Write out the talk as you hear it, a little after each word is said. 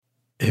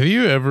Have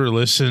you ever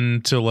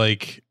listened to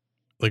like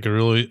a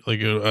really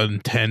an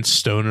intense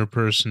stoner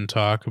person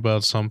talk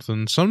about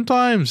something?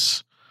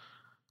 Sometimes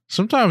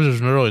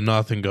there's really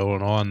nothing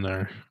going on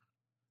there.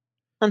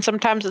 And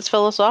sometimes it's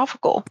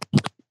philosophical.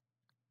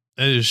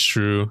 That is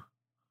true.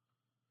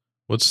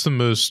 What's the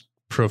most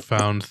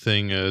profound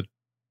thing a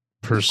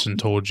person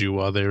told you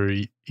while they were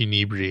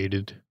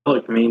inebriated?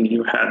 Like me and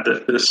you had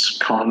this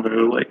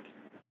convo like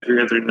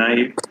every other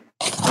night.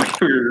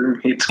 Your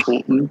roommates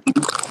Colton,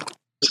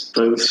 just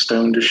both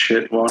stoned as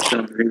shit watching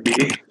a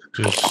movie.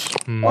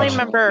 I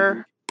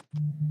remember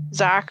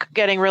Zach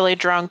getting really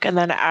drunk and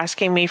then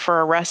asking me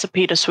for a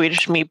recipe to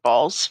Swedish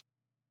meatballs.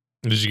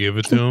 Did you give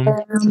it to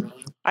him?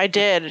 I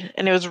did,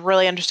 and it was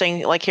really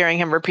interesting, like hearing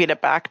him repeat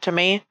it back to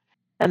me.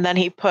 And then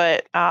he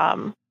put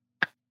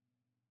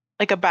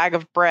like a bag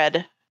of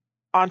bread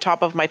on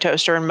top of my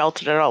toaster and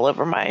melted it all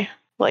over my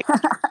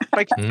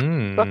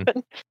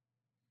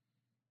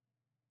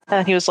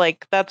And he was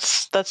like,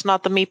 "That's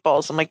not the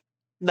meatballs." I'm like,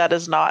 "That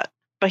is not."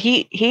 But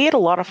he ate a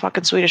lot of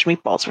fucking Swedish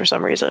meatballs for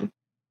some reason.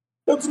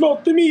 That's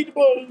not the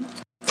meatball.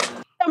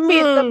 The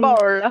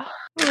meatball.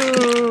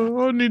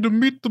 I need to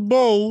meet the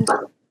ball.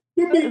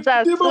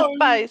 That's so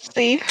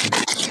spicy.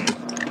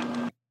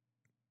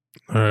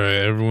 All right,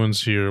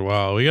 everyone's here.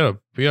 Wow, we got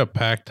a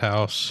packed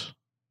house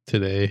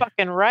today.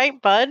 Fucking right,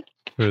 bud.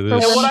 And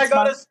what I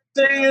gotta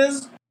say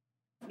is,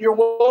 you're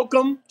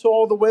welcome to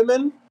all the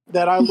women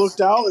that I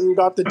looked out and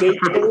got the date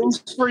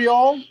changed for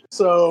y'all.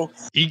 So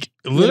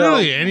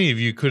literally, any of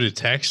you could have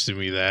texted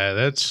me that.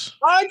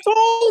 I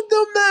told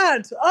them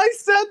that. I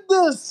said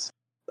this.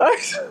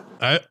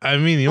 I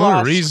mean, the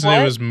only reason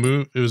it was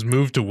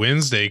moved to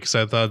Wednesday because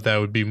I thought that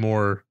would be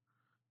more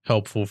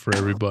helpful for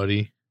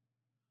everybody.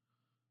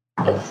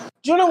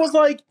 Jonah was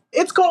like,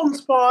 "It's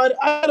Colton's pod.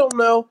 I don't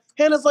know."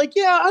 Hannah's like,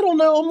 "Yeah, I don't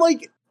know." I'm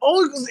like,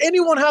 all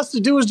anyone has to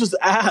do is just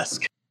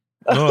ask.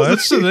 No,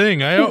 that's the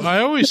thing.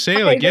 I always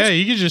say, like, yeah,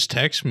 you can just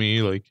text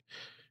me. Like,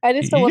 I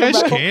just you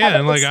guys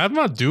can. Like, I'm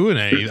not doing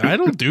anything. I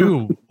don't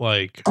do,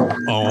 like, a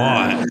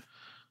lot.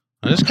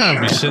 I just kind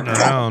of be sitting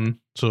around,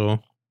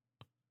 so.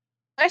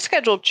 My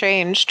schedule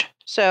changed,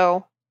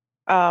 so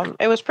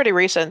it was pretty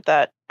recent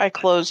that I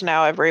close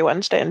now every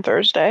Wednesday and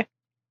Thursday.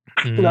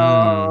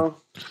 No.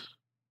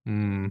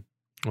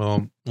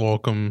 Well,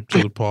 welcome to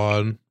the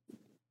pod.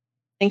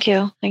 Thank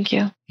you.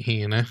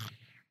 Hannah.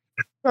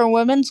 For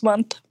Women's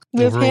Month.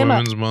 For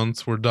Women's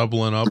Month, we're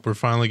doubling up. We're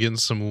finally getting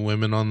some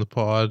women on the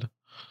pod.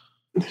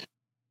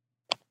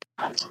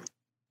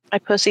 My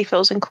pussy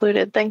feels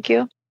included. Thank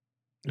you.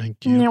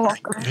 Thank you. You're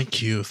welcome.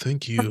 Thank you.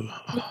 Thank you.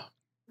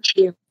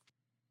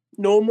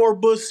 No more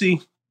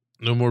bussy.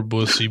 No more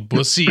bussy.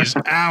 Bussy is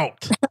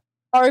out.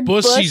 Our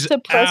Bussy's bus to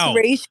plus out.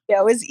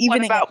 ratio is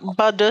even about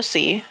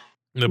Badussy?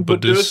 The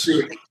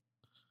Badussy.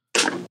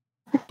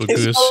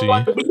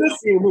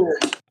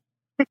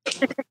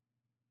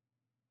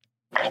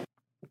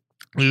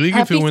 You think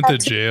if he went to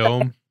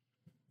jail?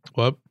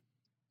 What?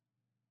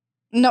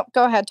 No,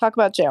 go ahead. Talk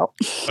about jail.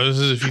 This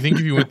is if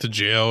you went to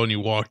jail and you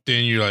walked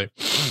in, you're like,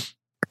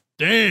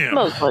 damn.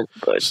 Smells like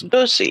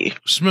bussy.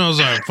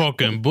 Smells like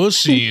fucking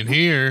bussy in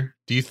here.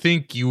 Do you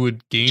think you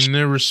would gain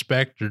their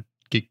respect or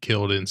get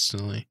killed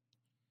instantly?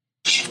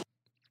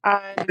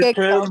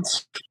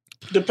 Depends.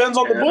 Depends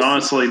on the bussy. It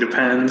honestly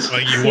depends.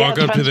 Like you walk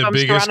up to the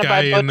biggest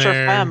guy in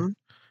there.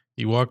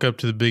 You walk up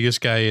to the biggest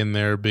guy in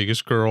there,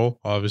 biggest girl,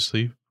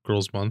 obviously.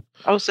 Girls Month.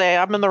 I'll say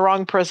I'm in the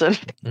wrong prison.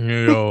 And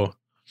you go,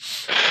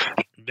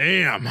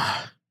 damn,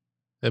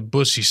 that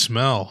bussy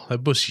smell, that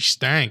bussy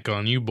stank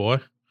on you,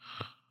 boy.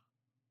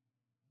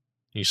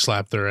 You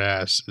slap their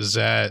ass. Is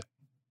that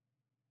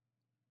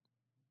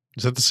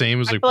the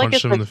same as like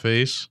punch them in the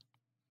face?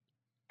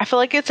 I feel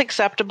like it's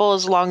acceptable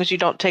as long as you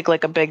don't take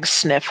like a big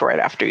sniff right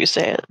after you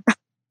say it.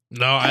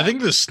 No, I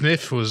think the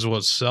sniff was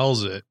what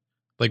sells it.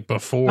 Like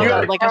before.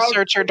 Yeah, like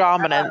assert your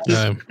dominance.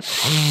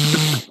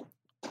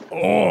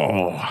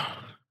 Oh,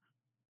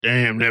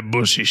 damn, that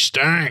bussy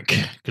stank.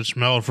 Could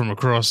smell it from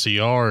across the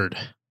yard.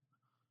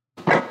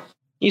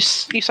 You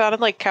sounded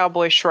like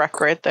Cowboy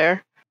Shrek right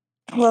there.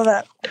 Love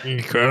that.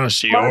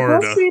 Across the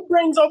yard. My bussy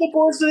brings all the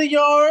boys to the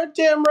yard.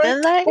 Damn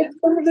right.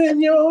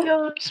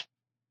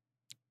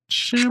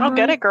 I'll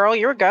get it, girl.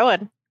 You were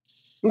going.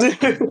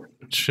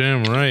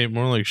 Sham right.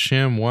 More like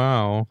Sham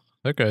wow.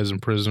 That guy's in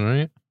prison,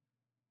 right?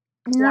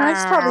 No,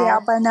 he's probably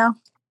out by now.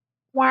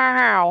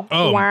 Wow.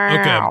 Oh, wow.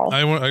 Okay.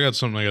 I got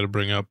something I got to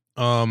bring up.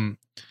 All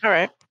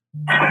right.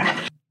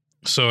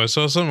 So I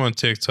saw something on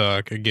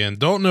TikTok. Again,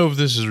 don't know if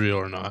this is real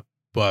or not,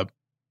 but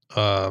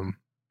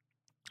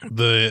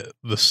the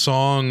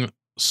song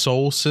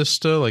Soul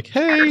Sister, like,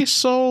 hey,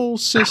 Soul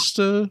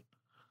Sister.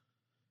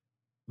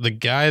 The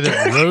guy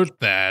that wrote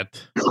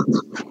that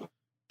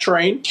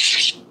Train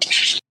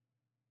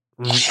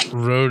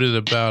wrote it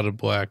about a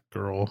black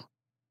girl.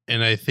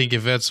 And I think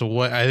if that's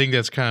I think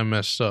that's kind of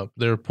messed up.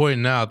 They're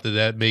pointing out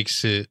that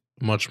makes it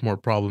a much more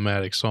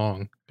problematic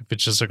song. If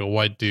it's just like a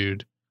white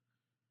dude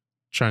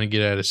trying to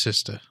get at his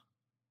sister.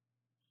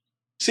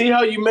 See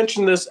how you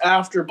mentioned this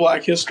after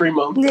Black History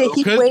Month. Yeah, though.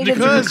 he waited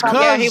because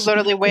Yeah, he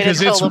literally waited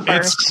because till the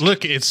it's first.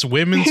 look, it's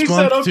Women's He Month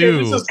said, okay, too.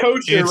 this is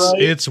kosher,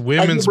 right? It's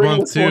Women's bring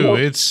Month this one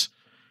too.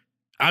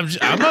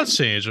 up. I'm not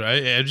saying it's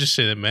right. I'm just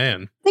saying that,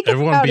 man. Think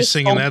Everyone about be it,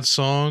 singing so- that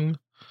song.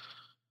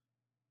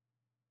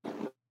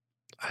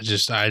 I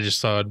just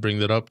thought I'd bring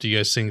that up. Do you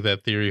guys think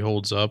that theory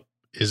holds up?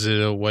 Is it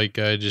a white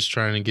guy just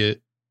trying to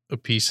get a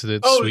piece of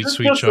that Oh, sweet, is this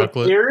sweet just a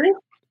chocolate? theory?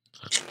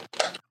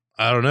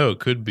 I don't know. It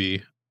could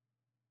be.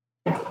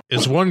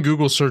 It's one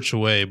Google search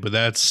away, but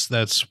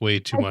that's way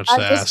too much I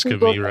to just ask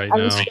of me Googled it. right I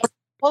was now. just-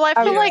 Well, I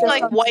I feel was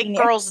like just on white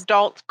Genius. girls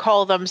don't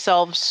call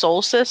themselves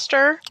soul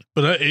sister,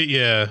 But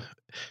yeah,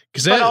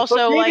 because but that also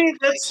But like maybe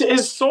that's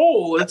his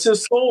soul. It's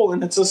his soul,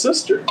 and it's a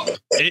sister.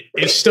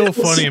 it's still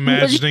funny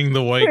imagining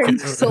the white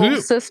Soul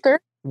sister.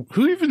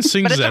 who even but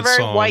sings it's a that very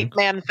song. white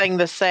man thing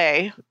to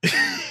say.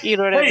 You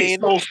know what I Hey,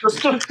 mean? soul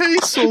sister. Hey,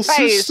 soul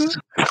Hey, sister.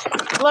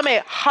 let me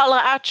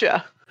holla at you.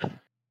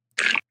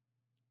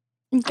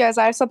 Guys,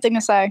 I have something to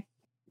say.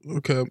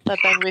 Okay. That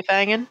thing be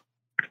thangin'.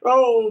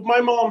 Oh,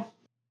 my mom.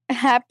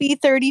 Happy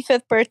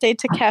 35th birthday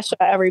to Kesha,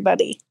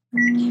 everybody.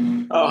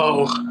 Oh.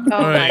 Oh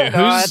All my right,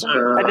 god! who's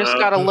I just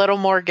got a little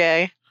more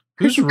gay.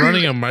 who's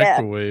running a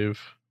microwave?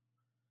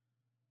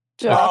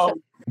 Josh.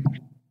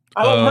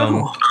 I don't Um,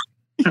 know.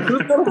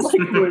 Who's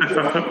gonna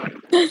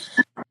like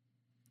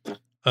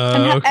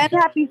And Okay.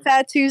 happy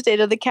Fat Tuesday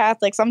to the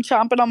Catholics. I'm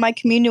chomping on my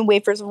communion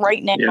wafers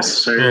right now. Yes,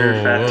 sir.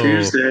 Whoa, Fat whoa.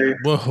 Tuesday.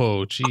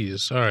 Whoa,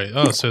 jeez. All right.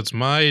 Oh, so it's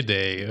my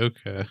day.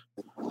 Okay.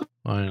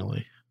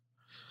 Finally.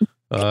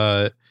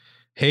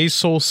 Hey,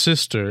 soul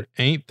sister,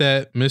 ain't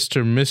that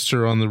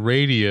Mr. on the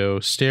radio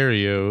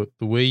stereo?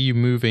 The way you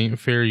move ain't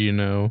fair, you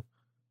know.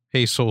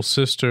 Hey, soul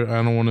sister,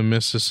 I don't want to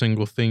miss a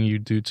single thing you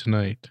do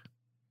tonight.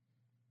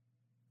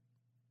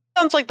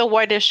 Sounds like the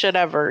whitest shit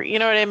ever. You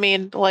know what I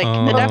mean? Like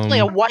definitely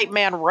a white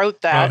man wrote Oh,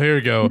 that. here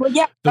we go. But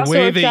yeah, The also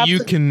way it's that you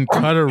absolute- can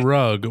cut a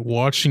rug,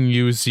 watching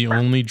you is the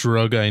only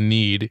drug I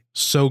need.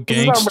 So This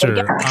is our gangster,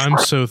 reggae. I'm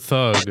so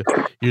thug.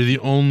 You're the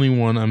only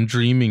one I'm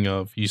dreaming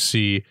of. You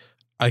see,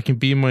 I can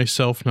be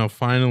myself now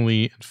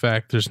finally. In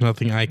fact, there's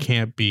nothing I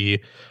can't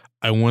be.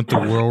 I want the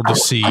world to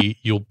see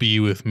you'll be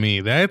with me.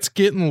 That's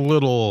getting a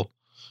little...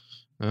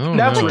 I don't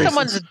That's know. Like racist.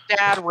 someone's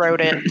dad wrote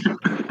it.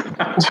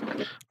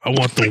 I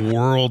want the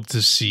world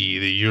to see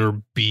that you're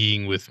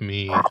being with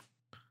me.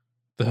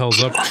 The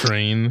hell's up,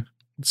 train?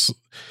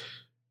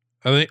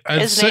 I think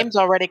I'd His say, name's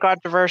already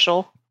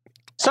controversial.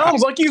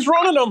 Sounds like he's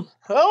running them.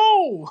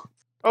 Oh.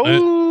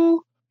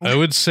 Oh, I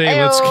would say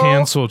let's Ayo.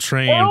 cancel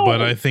train, but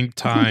Ayo. I think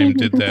time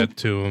did that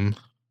to him.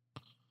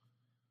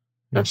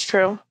 that's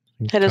true.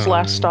 Hit his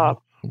last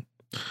stop.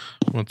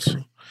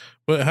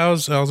 But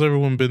how's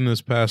everyone been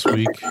this past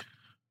week?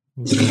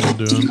 What's everyone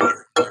doing?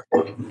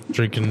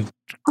 Drinking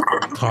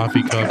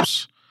coffee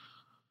cups.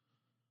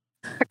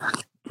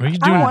 Are you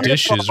doing wonderful.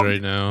 dishes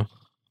right now?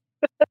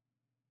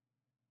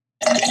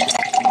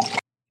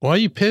 Why are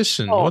you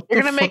pissing? Oh, what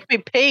you're the gonna make me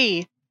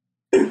pee.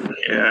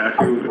 Yeah,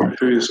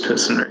 who's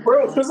pissing right?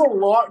 Bro, there's a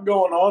lot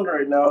going on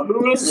right now.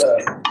 Who is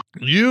that?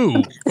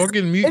 You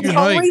fucking mute It's your mic.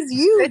 always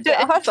you, It's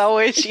Josh.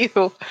 always you.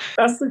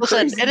 That's the Listen,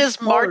 crazy it is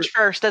part. March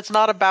 1st. It's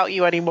not about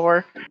you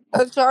anymore.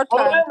 It's our Oh,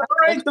 time. then, all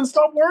right, then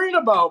stop worrying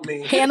about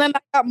me. Hannah and I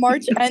got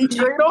March and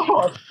Straight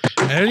off.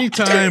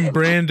 Anytime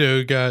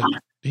Brando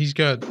he's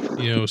got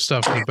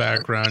stuff in the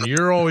background,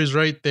 you're always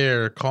right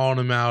there calling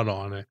him out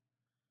on it.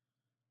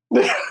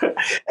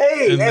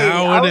 hey, And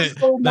now I when was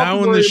so now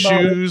much when the worried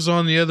about it. shoe's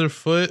on the other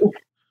foot,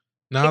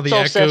 now the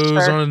It's all echo's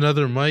sister. on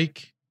another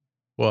mic.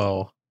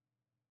 Well,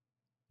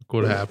 look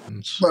what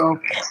happens. Bro,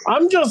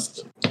 I'm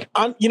just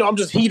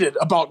heated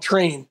about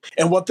Train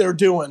and what they're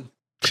doing.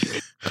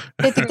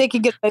 they think they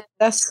could get away with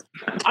this.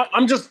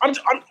 I'm just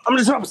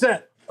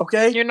upset.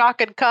 Okay, You're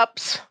knocking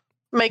cups,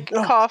 making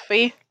Ugh.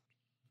 coffee,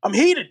 I'm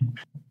heated.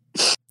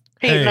 heating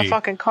Hey. a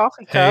fucking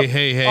coffee cup.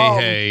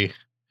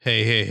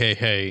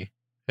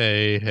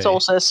 Hey. Soul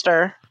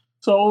sister.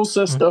 Soul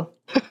sister.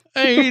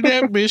 Hey,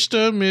 that Mister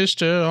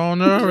on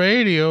the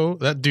radio.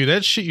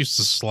 That shit used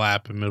to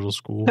slap in middle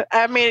school.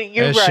 I mean,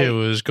 you're That right. shit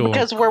was going.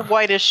 Because we're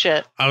white as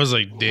shit. I was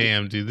like,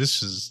 damn, dude,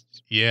 this is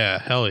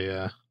hell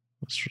yeah.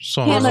 This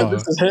song Hannah,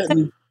 is This is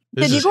hitting.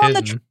 this Did you is go on the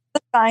hidden.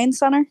 Science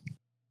Center?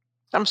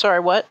 I'm sorry,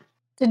 what?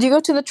 Did you go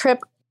to the trip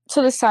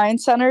to the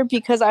Science Center?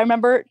 Because I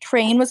remember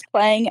Train was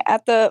playing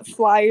at the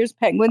Flyers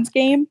Penguins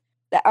game,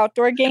 the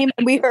outdoor game,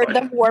 and we heard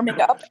them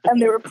warming up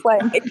and they were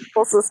playing Hey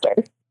Soul Sister.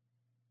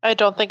 I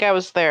don't think I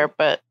was there,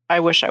 but I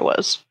wish I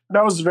was.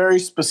 That was very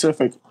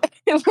specific.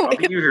 How do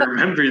you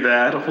remember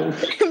that?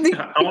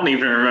 I don't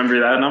even remember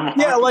that. And I'm a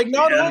Yeah, hockey like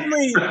not fan.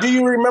 only do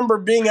you remember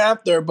being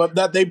out there, but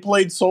that they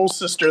played Soul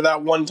Sister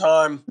that one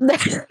time.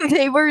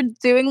 They were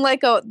doing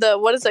like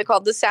what is it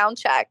called? The sound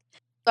check.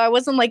 So I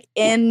wasn't like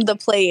in the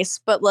place,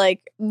 but like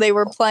they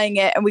were playing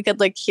it and we could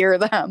like hear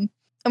them.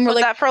 And we're Was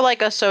like, that for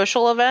like a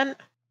social event?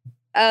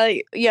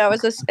 yeah,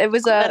 it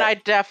was Then a I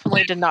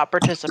definitely did not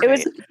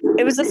participate.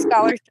 it was a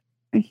scholarship.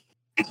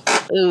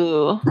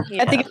 Ooh.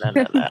 I think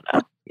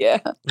no. Yeah.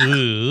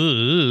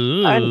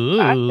 I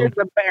heard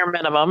the bare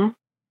minimum.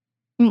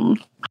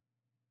 Mm.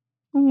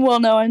 Well,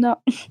 no, I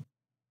know.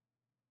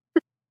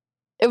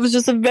 It was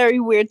just a very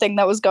weird thing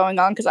that was going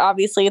on because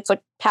obviously it's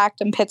like packed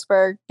in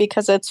Pittsburgh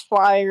because it's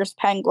Flyers,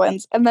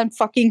 Penguins, and then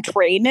fucking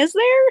Train is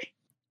there.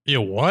 Yeah,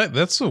 what?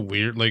 That's so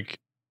weird. Like,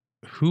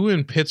 who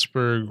in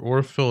Pittsburgh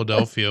or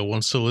Philadelphia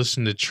wants to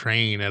listen to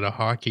Train at a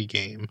hockey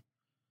game?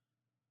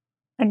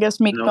 I guess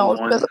Meek No Mill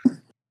one. was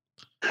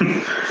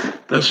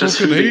That's just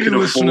who fucking they hate can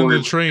listening to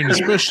afford. Train,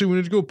 especially when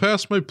it go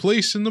past my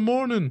place in the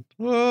morning.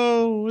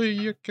 Whoa,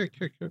 yuck, yuck,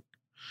 yuck, yuck.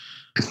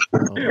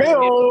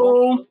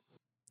 Hey-o.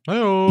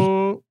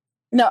 Oh,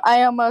 No,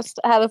 I almost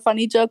had a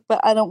funny joke, but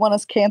I don't want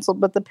us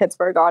canceled with the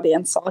Pittsburgh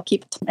audience, so I'll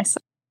keep it to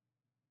myself.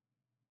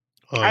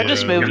 I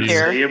just What moved do you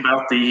here. say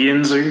about the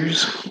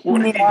Yinzers?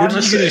 What are you Yeah. what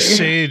gonna are you gonna say?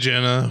 say,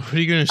 Jenna? What are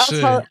you gonna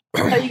I'll say?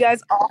 tell you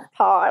guys off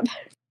pod.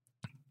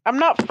 I'm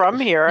not from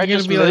here. I You're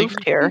just gonna be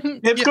moved here.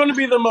 It's going to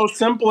be the most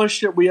simplest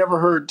shit we ever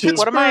heard, too.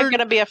 What am I Pittsburgh, going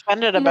to be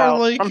offended more about?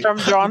 like- I'm from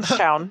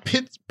Johnstown.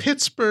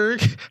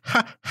 Pittsburgh.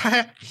 Ha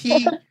ha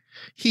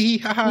he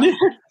ha ha.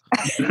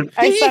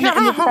 I sent it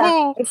in the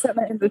chat. I sent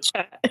it in the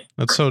chat.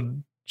 That's how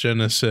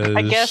Jenna says.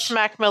 I guess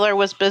Mac Miller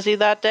was busy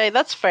that day.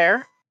 That's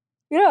fair.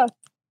 Yeah.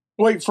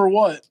 Wait, for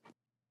what?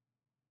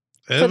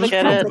 that was,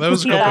 Get it? that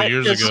was a Get couple it?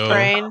 years Just ago.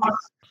 Train.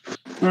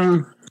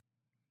 Mm.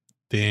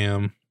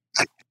 Damn.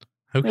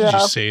 How could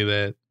Yeah. you say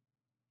that?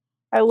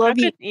 I love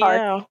you.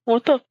 Yeah.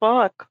 What the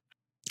fuck?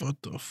 What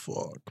the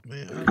fuck,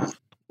 man?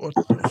 What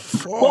the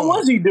fuck? What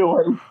was he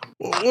doing?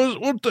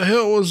 What the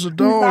hell was the Not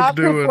dog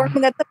doing?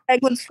 performing at the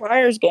Penguins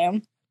Flyers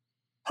game.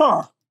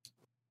 Huh.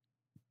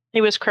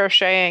 He was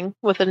crocheting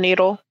with a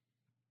needle.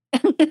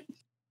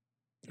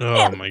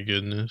 Oh my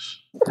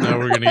goodness. Now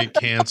we're gonna get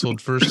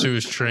canceled. First to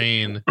his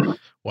Train.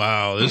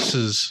 Wow,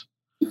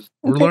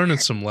 we're learning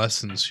some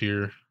lessons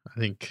here. I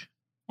think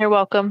You're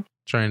welcome.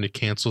 trying to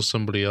cancel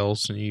somebody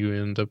else and you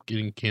end up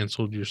getting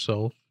canceled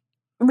yourself.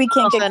 We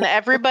can't Listen, get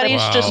everybody's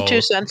Wow. just too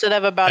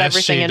sensitive about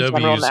everything in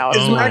general SJWs now.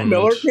 Is Mac Owned.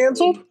 Miller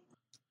canceled?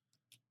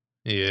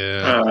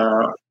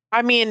 Yeah.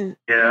 I mean,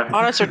 Yeah.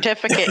 on a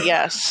certificate,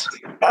 yes.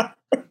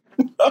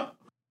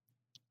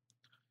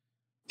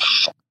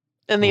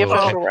 In the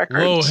official records.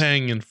 Low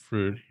hanging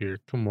fruit here.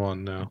 Come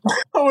on now.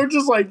 Oh, we're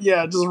just like,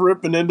 yeah, just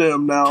ripping into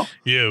him now.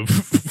 Yeah,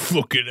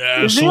 fucking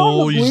Is he on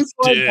asshole. the He's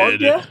Blue Slide Park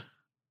dead. yet?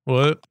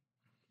 What?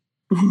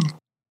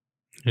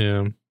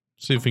 Yeah.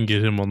 See if we can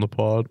get him on the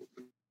pod.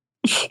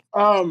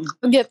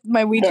 get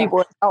my Ouija Yeah.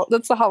 board out.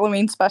 That's the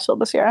Halloween special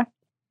this year.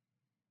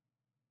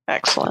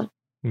 Excellent.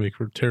 Make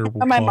for a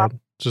terrible And my pod.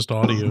 Just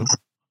audio.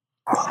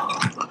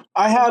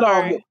 I had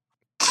Sorry.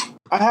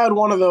 I had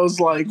one of those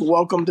like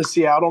welcome to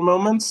Seattle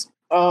moments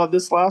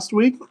this last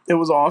week. It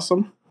was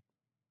awesome.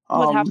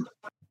 What happened?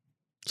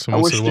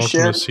 Someone wish said to welcome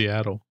share. to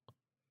Seattle.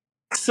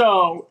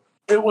 So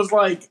it was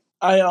like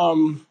I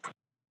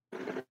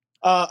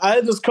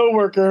had this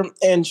coworker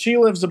and she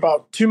lives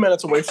about 2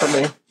 minutes away from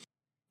me.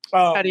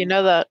 How do you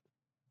know that?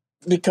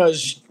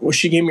 Because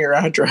she gave me her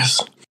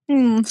address.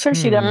 Sure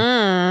she did.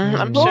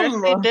 I'm sure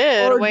she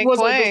did. Or Wink,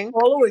 was I just wink.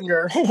 following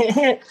her?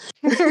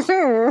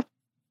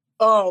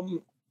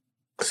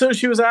 So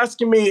she was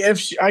asking me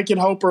if I could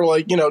help her,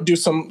 like, do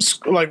some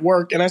like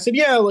work, and I said,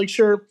 yeah, like,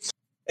 sure.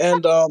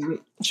 And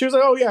she was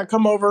like, oh yeah,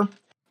 come over.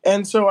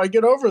 And so I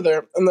get over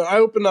there, and then I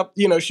open up,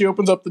 she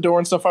opens up the door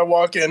and stuff. I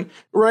walk in.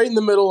 Right in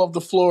the middle of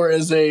the floor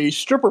is a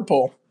stripper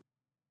pole.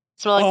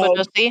 Smell like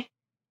pussy?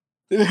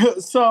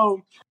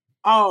 So,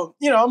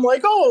 I'm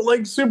like, oh,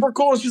 like super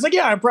cool. And she's like,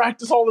 yeah, I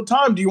practice all the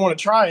time. Do you want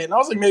to try it? And I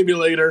was like, maybe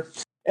later.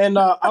 And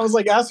I was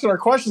like asking her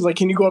questions, like,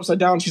 can you go upside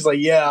down? She's like,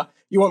 yeah.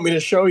 You want me to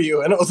show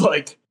you? And it was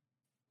like,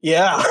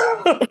 yeah.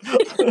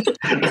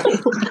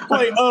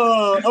 Like,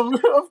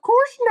 of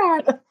course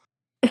not.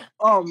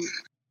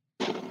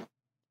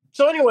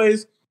 So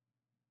anyways,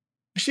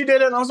 she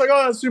did it, and I was like,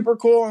 oh, that's super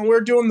cool. And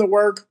we're doing the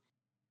work.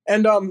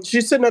 And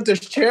she's sitting at this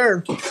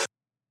chair.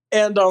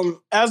 And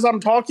as I'm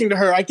talking to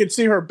her, I could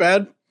see her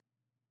bed.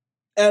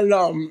 And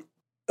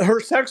her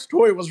sex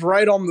toy was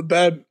right on the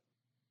bed.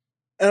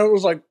 And it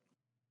was like,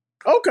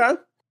 okay.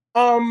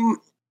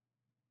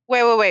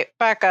 Wait.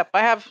 Back up. I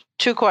have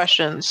 2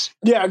 questions.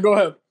 Yeah, go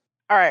ahead.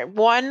 All right.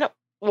 1,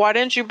 why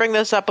didn't you bring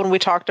this up when we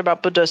talked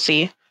about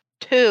Badusi?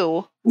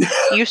 2,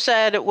 you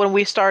said when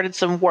we started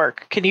some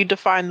work. Can you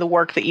define the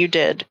work that you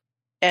did?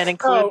 And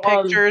include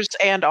pictures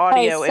and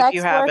audio if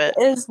you have it.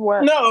 Is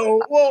work. No,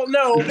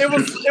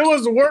 it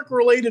was work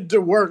related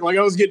to work. Like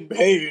I was getting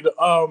paid.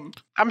 I'm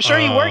sure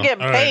you were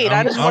getting all right, paid.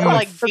 I just want to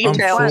like I'm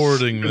details.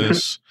 forwarding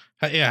this.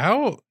 Yeah,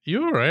 how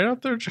you all right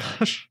out there,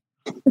 Josh?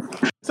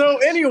 So,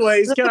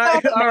 anyways, can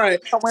I? All right.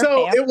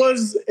 So it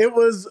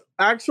was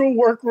actual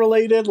work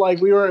related.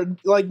 Like we were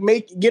like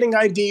getting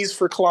IDs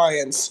for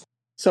clients.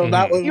 So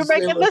that was. You're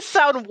making this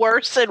sound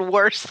worse and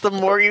worse the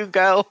more you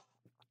go.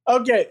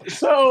 Okay,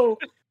 so.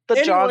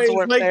 The jobs Anyways,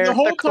 weren't like there. the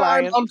whole time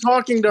clients. I'm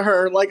talking to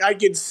her, like I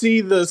could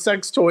see the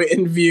sex toy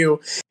in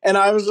view, and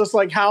I was just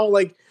like, how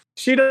like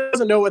she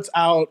doesn't know it's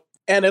out,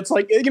 and it's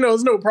like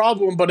it's no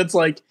problem, but it's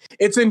like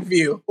it's in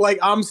view. Like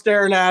I'm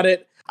staring at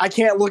it. I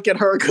can't look at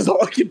her because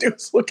all I can do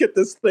is look at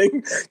this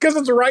thing because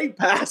it's right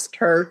past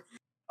her.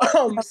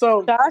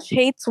 So Josh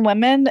hates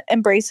women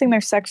embracing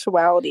their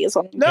sexuality. Is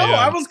no, Yeah.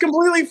 I was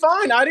completely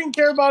fine. I didn't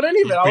care about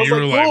any of it. I was You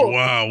were like, like, cool.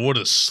 wow, what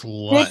a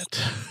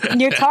slut.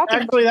 You're talking.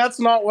 Actually, that's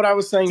not what I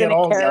was saying at Didn't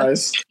all, care.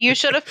 guys. You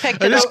should have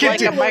picked I it just up like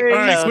get a to, all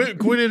right, microphone.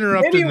 quit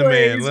interrupting the man.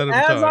 Anyways, Let him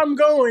as talk. I'm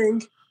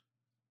going,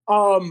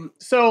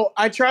 so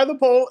I tried the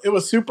poll. It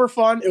was super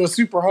fun. It was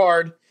super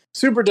hard,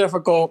 super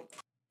difficult.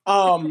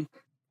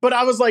 But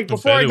I was like,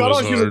 before I bet it got was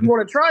on, she was like, hard. "You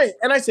want to try it?"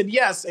 And I said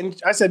yes.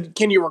 And I said,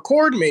 "Can you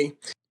record me?"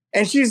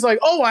 And she's like,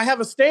 "Oh, I have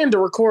a stand to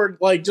record,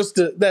 like just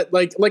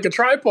like a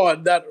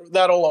tripod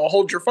that'll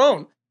hold your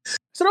phone." I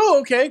said, "Oh,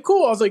 okay,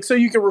 cool." I was like, "So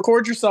you can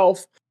record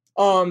yourself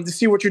to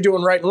see what you're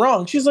doing right and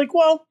wrong." She's like,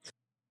 "Well,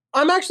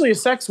 I'm actually a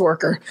sex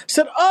worker." I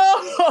said,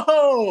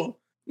 "Oh,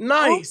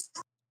 nice."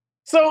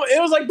 So it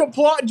was like the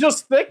plot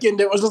just thickened.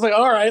 It was just like,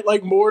 all right,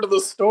 like more to the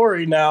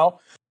story now.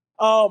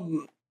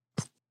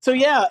 So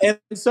yeah, and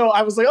so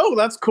I was like, oh,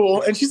 that's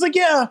cool. And she's like,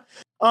 yeah.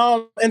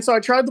 And so I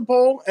tried the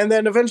poll, and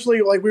then eventually,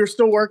 like, we were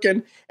still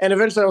working, and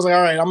eventually I was like,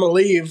 all right, I'm gonna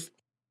leave.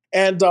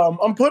 And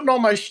I'm putting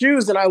on my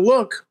shoes, and I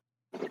look,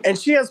 and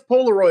she has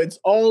Polaroid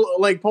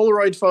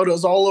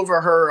photos all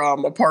over her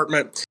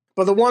apartment.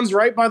 But the ones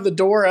right by the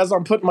door, as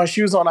I'm putting my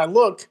shoes on, I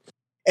look,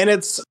 and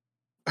it's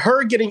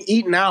her getting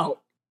eaten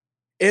out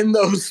in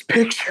those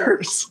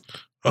pictures.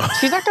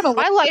 She's not gonna.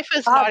 My life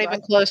is not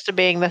even close to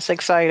being this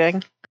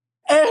exciting.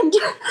 And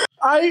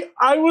I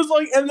was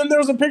like, and then there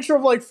was a picture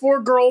of like 4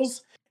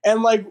 girls,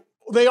 and like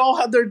they all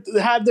had their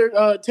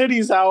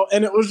titties out,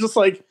 and it was just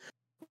like,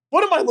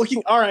 what am I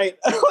looking? All right,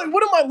 like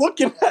what am I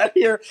looking at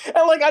here?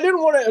 And like I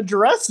didn't want to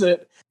address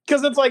it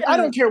because it's like I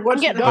don't care what I'm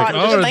she getting does. hot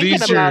Like, just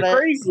thinking about it.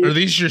 Crazy. Are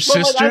these your But,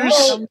 like, I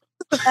sisters? know-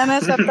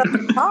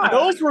 NSFW.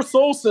 Those were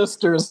soul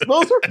sisters.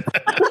 Those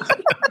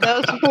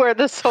were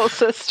the Soul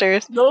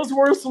Sisters. Those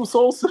were some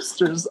soul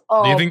sisters.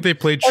 Do you think they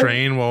played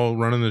train while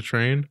running the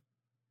train?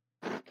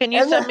 Can you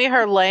And send then- me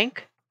her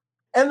link?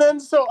 And then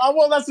so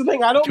well, that's the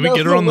thing. I don't Can we know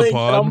get her on the link,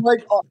 pod? and I'm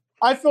like,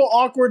 I feel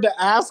awkward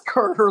to ask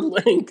her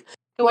link.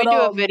 Can we But,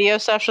 do a video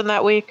session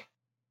that week?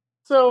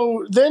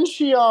 So then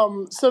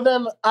so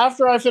then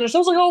after I finished, I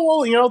was like,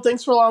 oh, well,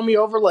 thanks for allowing me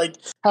over. Like,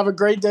 have a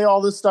great day,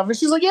 all this stuff. And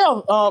she's like,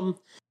 yeah.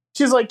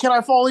 She's like, can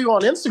I follow you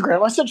on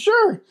Instagram? I said,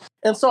 sure.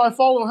 And so I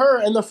follow her,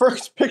 and the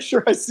first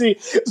picture I see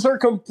is her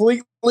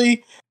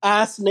completely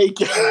ass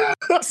naked.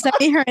 Send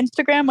me her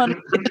Instagram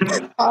on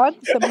pod.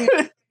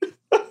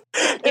 Yeah,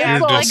 I It's,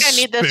 feel like I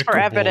need this for despicable.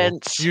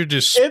 evidence. You're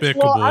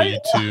despicable, I- you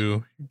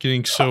two.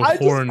 Getting so I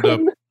just horned up.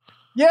 couldn't-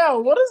 Yeah,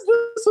 what is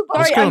this about?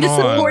 What's Sorry, I'm going just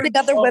on? supporting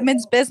other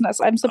women's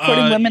business. I'm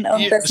supporting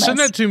women-owned business. Send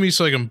that to me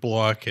so I can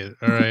block it.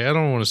 All right, I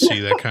don't want to see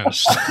that kind of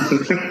stuff.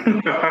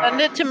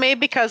 Send it to me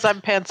because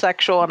I'm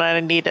pansexual and I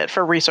need it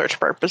for research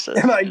purposes.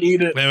 And I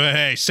need it.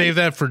 Hey, save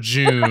that for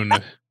June. All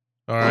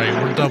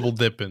right, we're double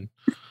dipping.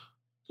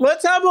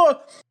 Let's have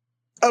a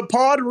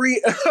pod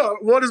react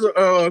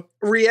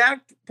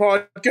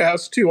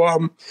podcast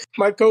to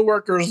my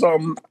coworker's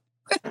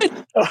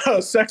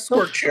sex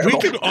work channel.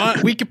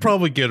 We could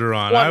probably get her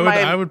on. Want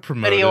my I would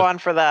promote Video it. on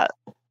for that.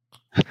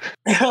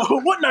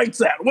 What night's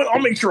that? I'll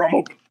make sure I'm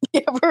open.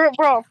 Yeah, we're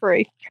all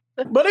free.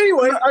 But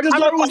anyway, I just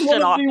I'm thought it was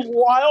requesting one of the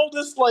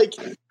wildest, like,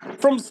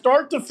 from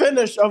start to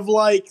finish of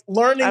like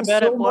learning I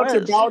bet so it much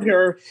was. about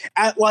her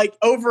at like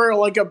over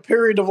like a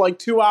period of like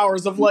 2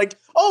 hours of like,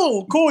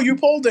 oh, cool, you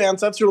pole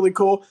dance, that's really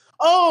cool.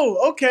 Oh,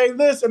 okay,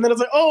 this, and then it's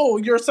like, oh,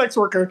 you're a sex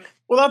worker.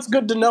 Well, that's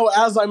good to know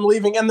as I'm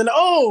leaving. And then,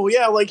 oh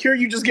yeah, like here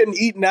you just getting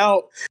eaten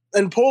out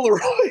and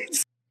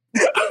Polaroids.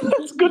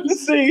 That's good to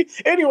see.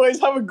 Anyways,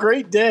 have a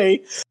great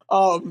day.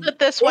 But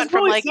this It was went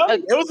from really like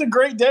sunny. It was a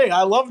great day.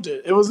 I loved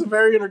it. It was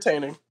very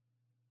entertaining.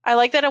 I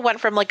like that it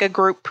went from like a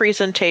group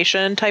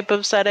presentation type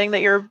of setting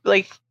that you're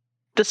like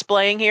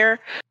displaying here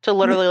to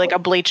literally like a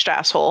bleached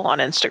asshole on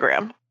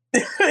Instagram.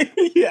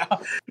 Yeah,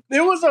 it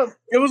was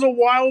a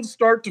wild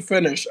start to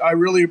finish. I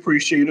really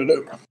appreciated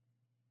it.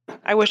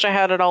 I wish I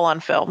had it all on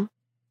film.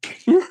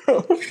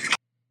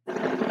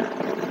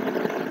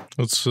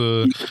 Let's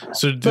so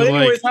did But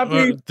anyways, like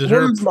happy did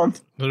her Women's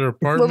Month.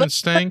 apartment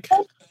stank?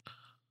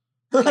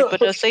 Like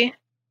Pussy.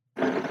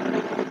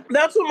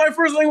 That's what my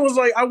first thing was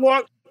like. I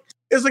walked.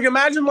 It's like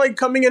imagine like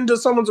coming into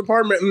someone's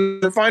apartment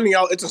and they're finding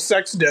out it's a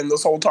sex den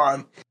this whole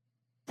time.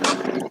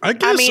 I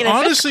guess I mean,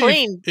 honestly, if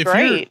it's clean,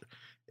 great.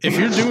 if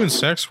you're doing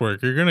sex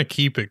work, you're gonna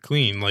keep it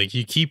clean. Like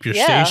you keep your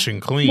Yeah. station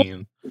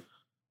clean.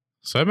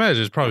 So I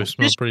imagine it probably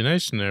smells pretty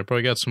nice in there.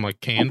 Probably got some like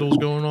candles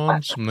going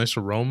on, some nice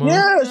aroma.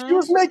 Yeah, she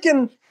was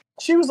making.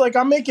 She was like,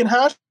 "I'm making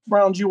hash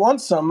browns. You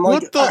want some?"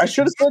 Like, What the- I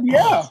should have said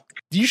yeah.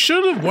 You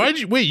should have. Why'd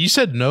you wait? You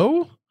said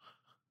no.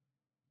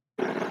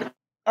 I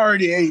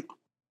already ate.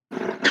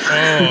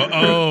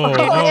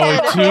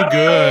 Oh, too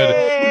good.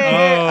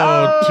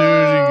 Oh,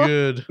 too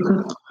good.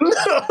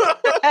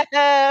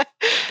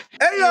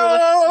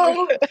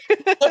 Heyo!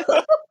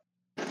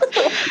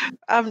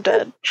 I'm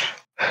dead.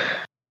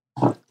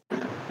 Wait,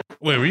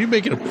 were you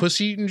making a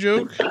pussy eating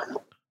joke?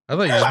 I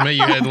thought you just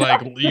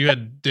meant you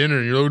had dinner.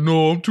 And you're like,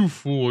 no, I'm too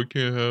full. I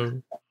can't have.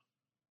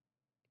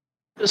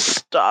 Just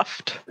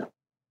stuffed.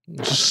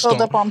 Just Filled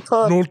stop. up on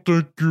foot. No,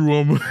 thank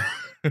you.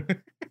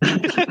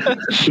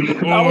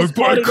 Oh, I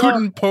spotted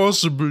couldn't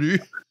possibly.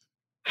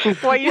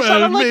 Well, you Well,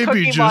 sounded like maybe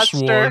Cookie just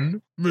Monster.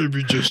 one.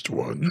 Maybe just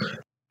one.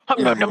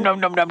 Nom, nom, nom,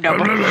 nom, nom,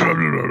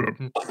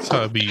 nom. That's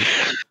how it be.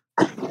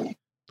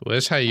 Well,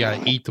 that's how you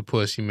gotta eat the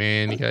pussy,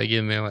 man. You gotta get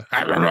in there like.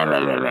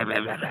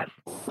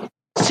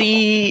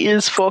 C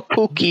is for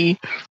cookie.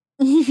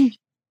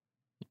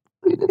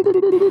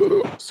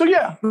 So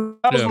yeah,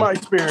 that was Yeah. my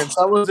experience.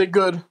 That was a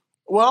good.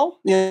 Well,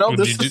 What'd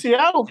this you is do?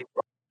 Seattle.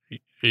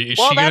 Is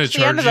Well, she gonna that's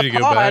the end charge of you the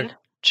to go back? pod.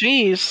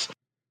 Jeez.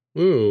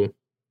 Ooh,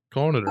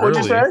 calling it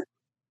What'd you early.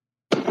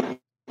 say?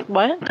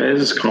 What? I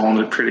was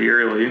calling it pretty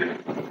early. It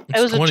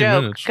It's was a 20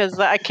 joke minutes. because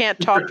I can't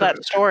top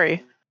that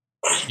story.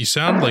 You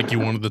sound like you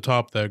wanted to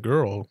top that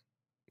girl.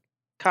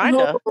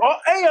 Kinda. Oh,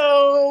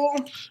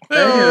 ayo.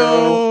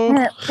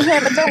 Heyo. Yeah,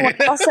 but don't worry.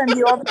 I'll send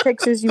you all the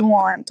pictures you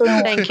want. Don't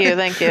worry. Thank you,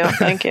 thank you,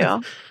 thank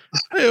you.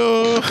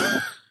 Heyo.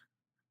 I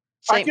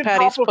St. can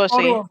Patty's drop a pussy.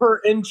 photo of her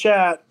in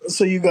chat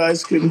so you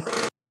guys can.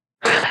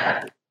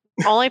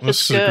 Only if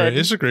This it's is great. good.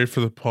 This is great for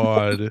the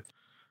pod.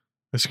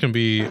 This can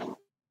be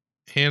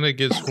Hannah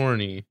gets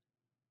horny.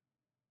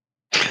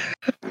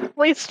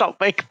 Please don't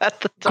make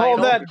that the Call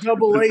title. that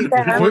double eight.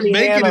 Yeah. We're Horny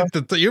making Hannah.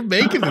 it you're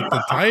making it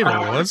the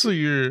title. That's what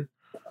you're.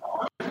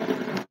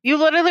 You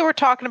literally were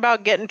talking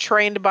about getting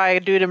trained by a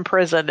dude in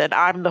prison, and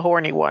I'm the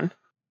horny one.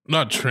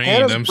 Not trained.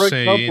 Hannah's I'm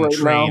breaking up saying right now.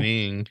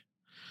 training.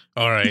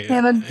 All right,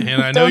 Hannah,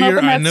 and I know don't you're.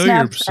 open I that know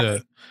you're Snapchat.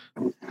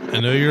 upset. I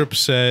know you're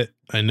upset.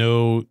 I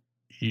know.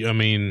 I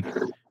mean,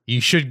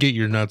 you should get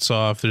your nuts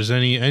off. There's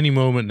any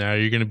moment now,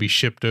 you're going to be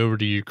shipped over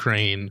to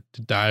Ukraine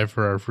to die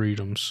for our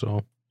freedoms.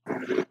 So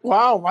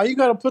Wow, why you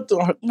gotta put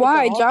the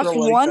Why? put the Josh author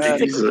like wants that?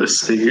 to-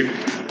 Jesus,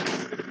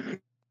 dude.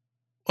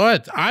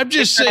 what? I'm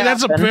just It could saying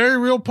that's a happen. very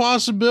real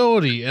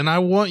possibility, and I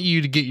want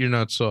you to get your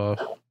nuts off.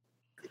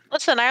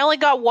 Listen, I only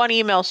got one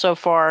email so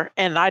far,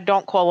 and I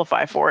don't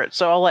qualify for it,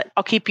 so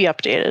I'll keep you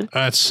updated.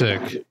 That's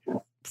sick.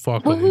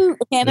 Fuck with Woohoo!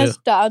 Hannah's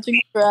dodging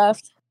a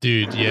draft.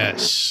 dude.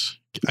 Yes,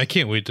 I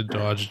can't wait to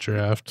dodge a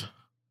draft.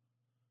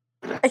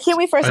 I can't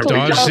wait for us I to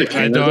dodged. read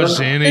I dodged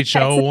the the Texas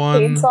NHL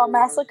one. Chainsaw I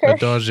Massacre.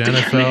 dodged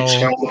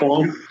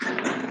NFL.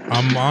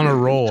 I'm on a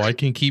roll. I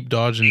can keep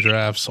dodging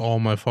drafts all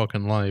my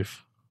fucking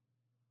life.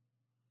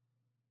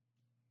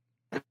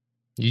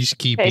 You just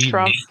keep Hey, eating.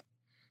 Trump.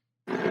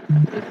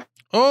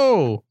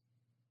 Oh,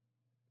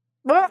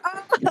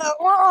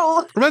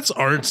 Whoa. that's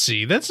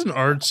artsy. That's an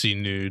artsy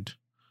nude.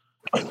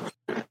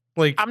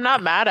 Like, I'm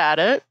not mad at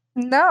it.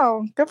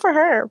 No, good for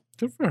her.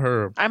 good for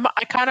her. I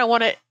kind of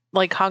want it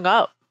like hung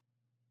up.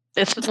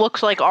 It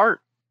looks like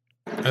art.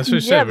 That's what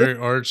I Yeah, said. Very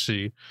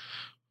artsy.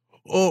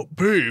 Oh,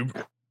 babe.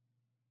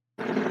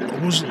 I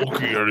wasn't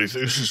looking at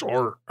anything. This is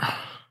art.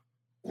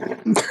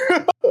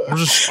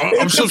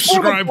 I'm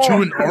subscribed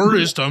to an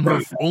artist. I'm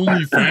her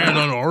only fan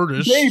on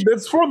artists. Gabe,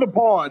 it's for the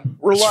pod.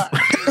 Relax.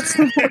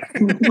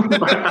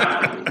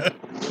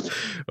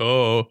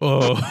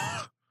 Oh.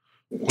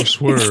 I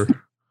swear.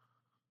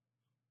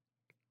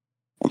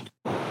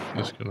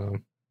 Just gonna.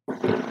 All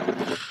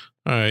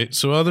right.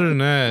 So other than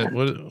that,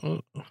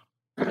 what?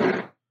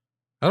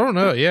 I don't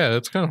know. Yeah,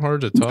 that's kind of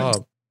hard to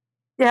top.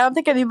 Yeah, I don't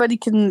think anybody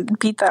can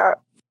beat that.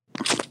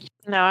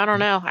 No, I don't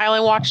know. I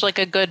only watched like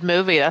a good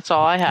movie. That's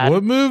all I had.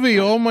 What movie?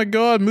 Oh my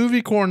god,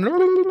 movie corner.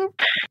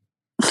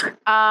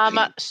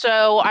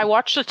 So I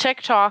watched a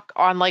TikTok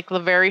on like the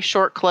very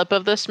short clip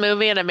of this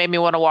movie, and it made me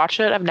want to watch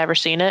it. I've never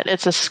seen it.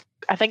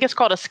 I think it's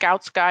called A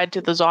Scout's Guide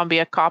to the Zombie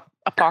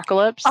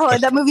Apocalypse. Oh,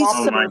 that movie's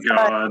Oh so my fun.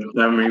 god,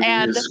 that movie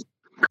And- is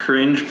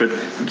cringe, but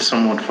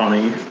somewhat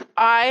funny.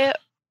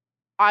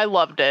 I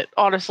loved it,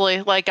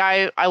 honestly. Like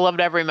I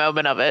loved every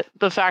moment of it.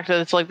 The fact that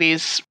it's like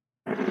these,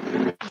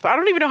 I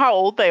don't even know how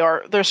old they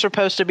are. They're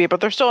supposed to be,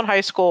 but they're still in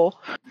high school.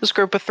 This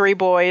group of 3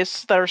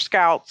 boys that are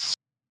scouts,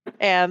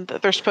 and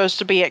they're supposed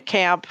to be at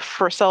camp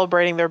for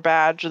celebrating their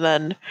badge, and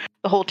then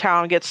the whole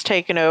town gets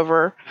taken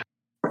over.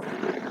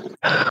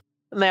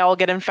 And they all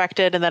get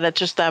infected, and then it's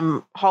just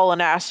them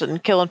hauling ass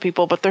and killing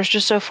people. But they're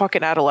just so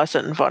fucking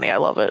adolescent and funny. I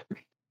love it.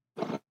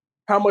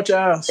 How much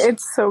ass?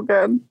 It's so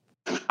good.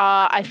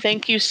 I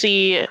think you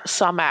see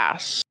some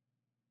ass.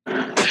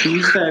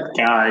 Who's that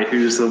guy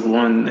who's the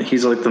one?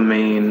 He's like the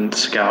main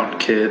scout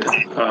kid.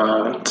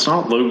 It's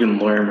not Logan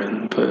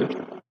Lerman,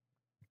 but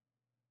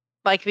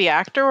Like the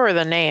actor or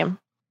the name?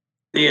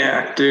 the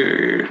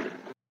actor.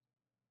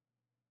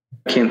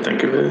 I can't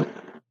think of it.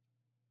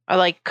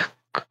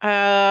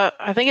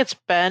 I think it's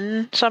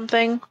Ben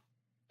something.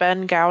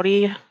 Ben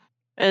Gowdy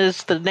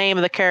is the name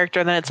of the character,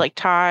 and then it's like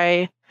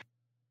Ty.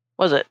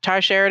 Was it Ty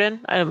Sheridan?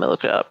 I didn't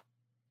look it up.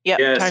 Yep,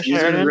 Ty Yes, he's in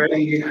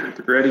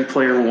Sheridan. Ready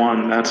Player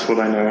One. That's what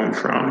I know him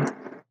from.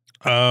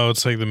 Oh,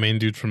 it's like the main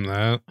dude from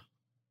that.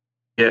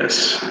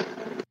 Yes.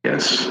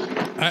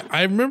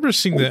 I remember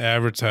seeing the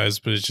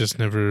advertised, but it's just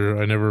I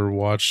never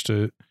watched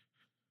it.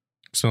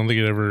 So I don't think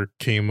it ever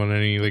came on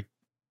any like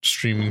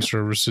streaming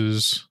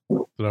services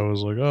that I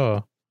was like,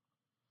 oh.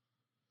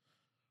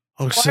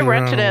 Well, I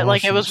rented it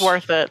like it was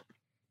worth it.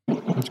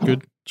 It's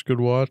good. It's a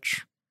good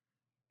watch.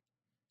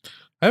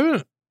 I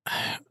haven't.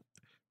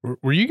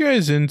 Were you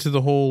guys into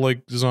the whole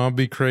like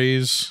zombie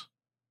craze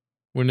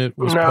when it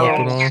was No.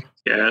 popping off?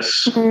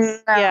 Yes.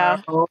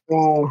 Yeah.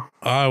 Oh.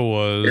 I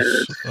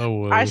was.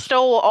 I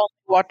still only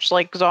watch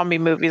like zombie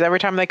movies. Every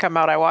time they come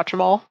out, I watch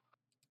them all.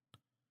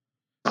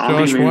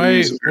 Zombie Josh,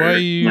 movies why are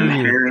you- an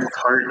inherent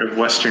part of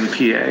Western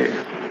PA.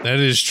 That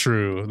is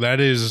true. That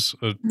is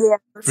a Yeah,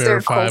 it's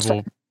their culture.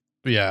 verifiable.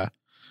 Yeah.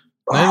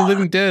 Night of the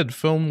Living Dead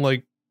filmed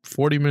like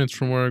 40 minutes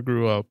from where I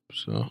grew up.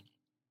 So,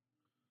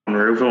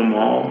 Monroeville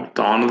Mall,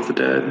 Dawn of the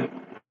Dead.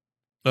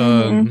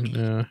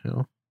 yeah.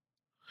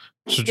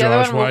 So, The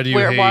other Josh, one why do you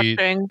we're hate?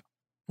 watching.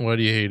 Why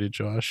do you hate it,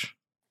 Josh?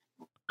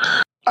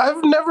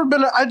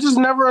 I just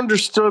never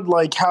understood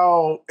like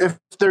how if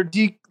they're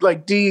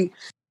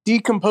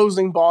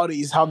decomposing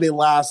bodies, how they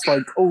last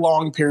like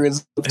long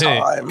periods of Hey,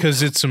 time.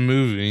 because it's a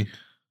movie.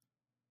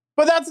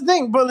 But that's the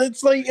thing. But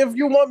it's like if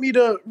you want me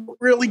to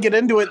really get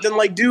into it, then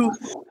like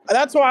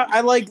that's why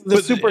I like the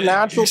But,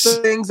 supernatural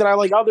things and I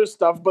like other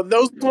stuff. But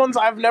those ones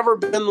I've never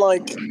been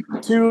like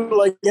too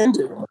like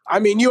into. I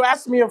mean, you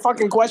asked me a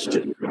fucking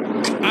question.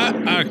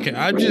 I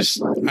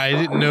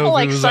didn't know I if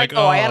like it was like, oh,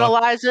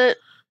 psychoanalyze it.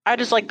 I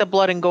just like the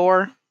blood and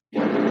gore.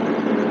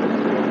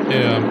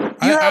 yeah.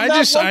 You have I that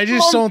just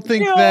one don't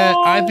think that.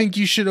 I film. think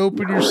you should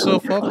open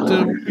yourself up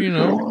to,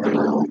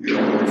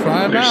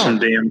 try them There's some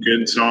out. damn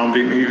good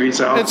zombie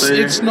movies out there.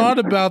 It's not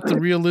about the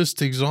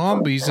realistic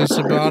zombies. It's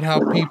about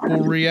how people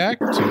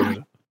react to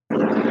it.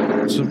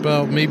 It's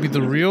about maybe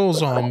the real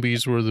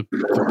zombies were the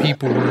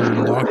people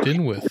we're locked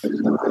in with.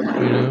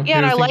 You Yeah,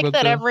 and ever I think like about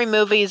that every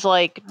movie's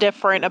like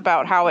different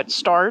about how it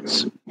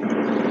starts.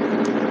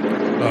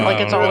 Like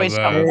it's I don't know always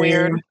about something that.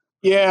 weird.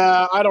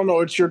 Yeah, I don't know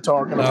what you're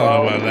talking I don't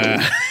know about. about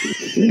that.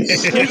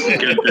 It's a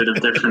good bit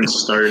of different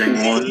starting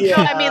ones. Yeah.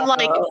 No, I mean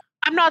like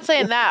I'm not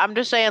saying that. I'm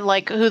just saying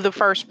like who the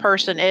first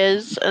person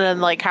is and then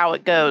like how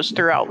it goes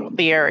throughout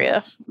the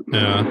area.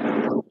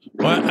 Yeah.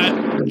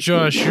 Well,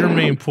 Josh, your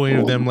main point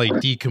of them like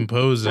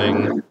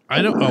decomposing,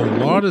 I know a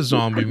lot of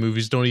zombie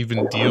movies don't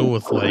even deal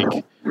with like,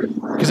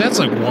 because that's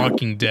like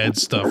Walking Dead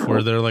stuff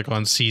where they're like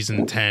on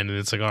season 10 and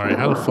it's like, all right,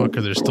 how the fuck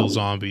are there still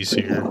zombies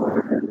here?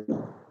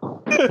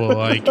 Well,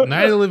 like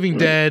Night of the Living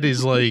Dead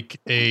is like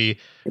Night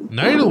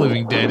of the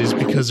Living Dead is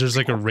because there's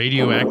like a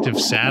radioactive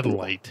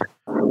satellite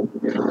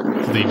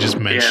they just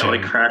mentioned. Yeah,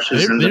 like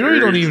crashes in They the really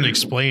don't earth. even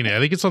explain it. I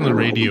think it's on the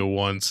radio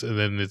once, and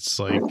then it's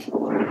like,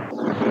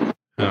 I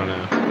don't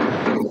know.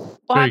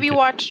 Well, Very have you good.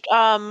 watched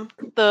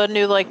the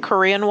new like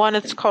Korean one?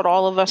 It's called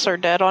All of Us Are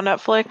Dead on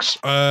Netflix.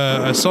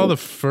 I saw the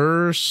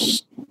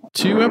first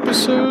 2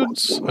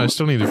 episodes. I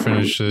still need to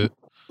finish it.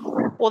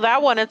 Well,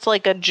 that one it's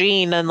like a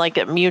gene and like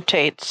it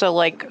mutates. So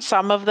like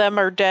some of them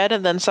are dead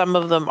and then some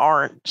of them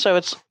aren't. So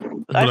it's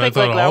But I think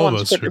thought like that all of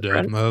one's us good are dead.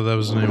 different. I thought that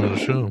was the name of the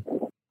show.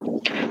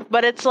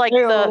 But it's like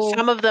Ew.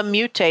 some of them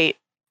mutate.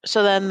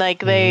 So then like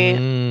they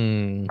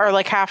Mm, are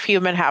like half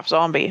human, half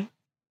zombie.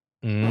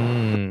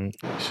 I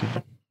see.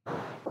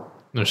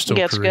 They're still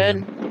Gets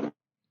Korean. good.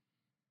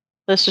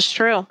 This is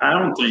true. I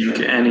don't think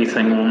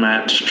anything will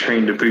match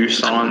Train to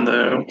Busan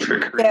though for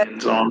Korean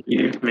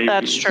zombie. Maybe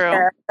That's true.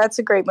 Yeah, that's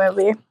a great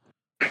movie.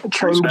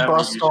 Train to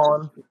bust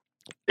on.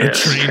 A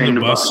Yes, train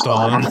to bust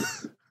on.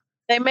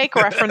 They make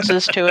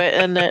references to it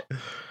in it.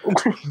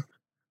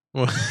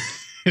 Well,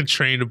 a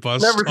train to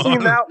bust Never on.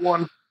 seen that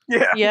one.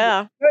 Yeah.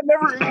 Yeah. I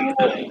never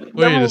Wait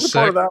never a was a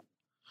part of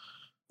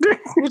that.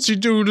 What's he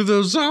doing to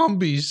those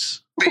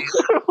zombies?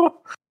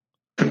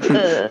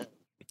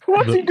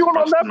 What's he doing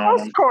on that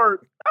bus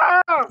cart?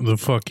 Ah! The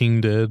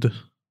fucking dead.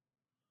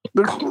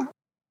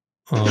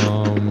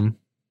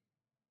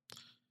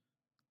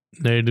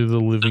 Night of the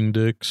Living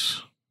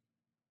Dicks.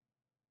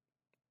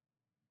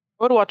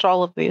 I would watch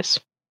all of these.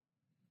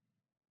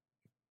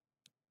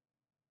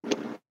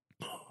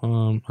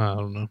 I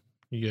don't know.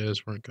 You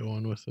guys weren't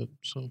going with it,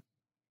 so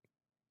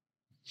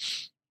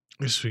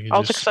I guess we can I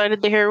was just.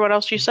 excited to hear what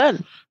else you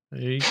said.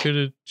 You could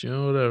have,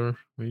 whatever.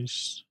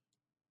 It's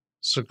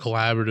a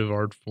collaborative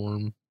art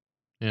form,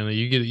 and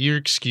you get your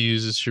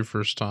excuse. It's your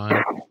first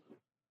time.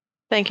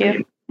 Thank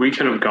you. We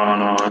could have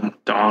gone on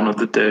Dawn of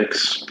the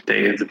Dicks,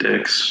 Day of the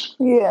Dicks.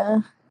 Yeah.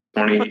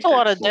 That's a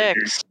lot of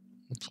dicks.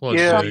 It's a lot of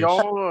Yeah, dicks.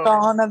 y'all.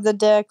 Dawn of the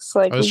Dicks.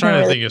 Like I was we trying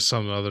to can think of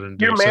something other than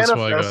You're dicks.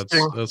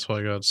 manifesting. That's why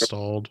I got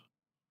stalled.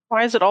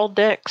 Why is it all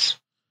dicks?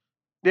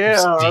 Yeah,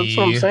 It's that's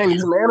what I'm D. saying.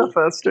 He's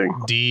manifesting.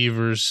 D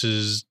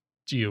versus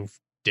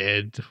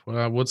dead.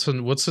 What's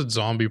a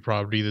zombie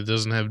property that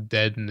doesn't have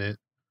dead in it?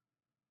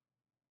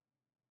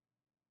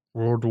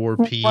 World War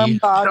P. Warm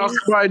bodies.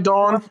 Dusk by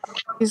Dawn.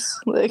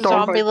 Like,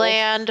 Dawn by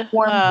Zombieland.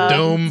 Warm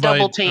Dome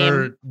Double by Team.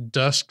 or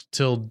Dusk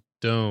Till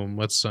Dome.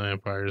 What's the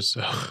Empires?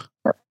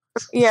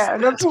 yeah,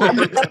 that's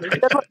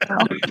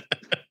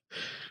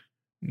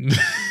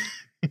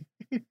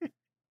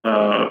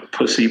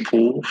Pussy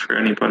Pool for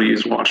anybody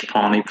who's watched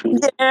Pawnee Pool.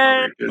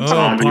 Yeah. Very good Oh,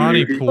 zombie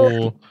Pawnee movie.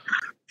 Pool.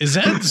 Is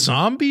that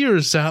zombie or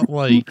is that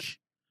like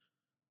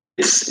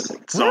It's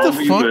What the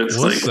zombie, fuck but it's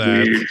was like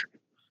that? weird.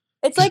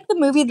 It's like the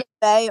movie The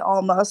Bay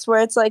almost,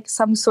 where it's like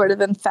some sort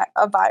of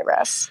a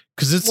virus.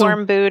 because it's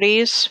Warm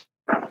booties.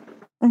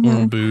 Mhm.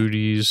 warm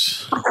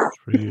booties.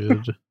 Pretty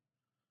good.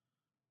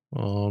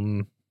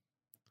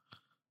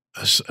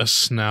 A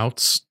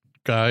snout's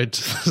guide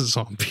to the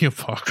zombie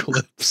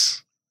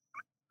apocalypse.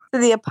 To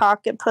the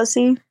pocket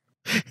pussy.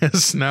 A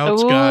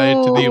snout's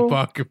guide to the Ooh.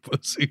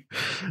 apocalypse.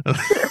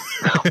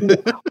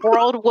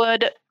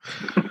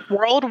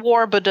 World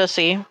War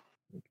Badussy.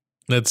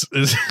 That's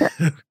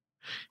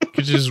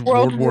could just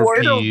World World War War.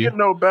 It don't P. get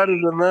no better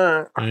than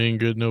that. I ain't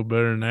good no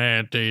better than that.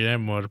 I tell you that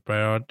much,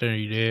 pal. I tell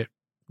you that.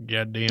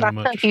 Goddamn I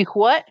much. tell you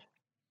what.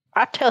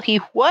 I tell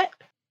you what.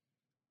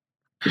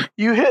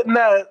 You hitting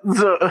that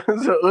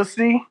the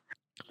ussy?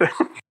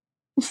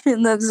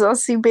 And that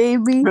Zussy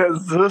baby. That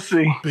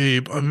zussy.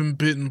 Babe, I've been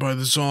bitten by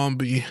the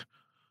zombie.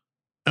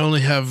 I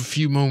only have a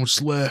few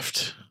moments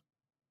left.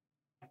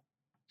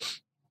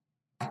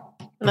 And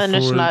then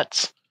it's Before-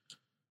 nuts.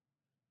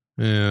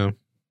 Yeah.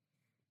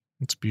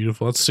 It's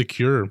beautiful. That's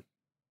secure.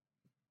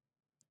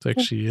 It's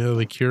actually, yeah,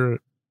 they cure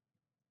it.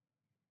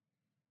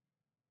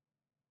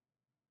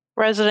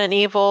 Resident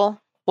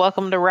Evil.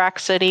 Welcome to Rack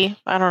City.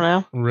 I don't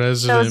know.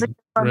 Resident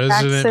from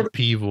Back City.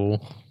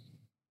 Peevil.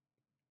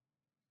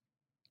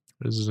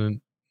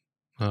 Resident,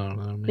 I don't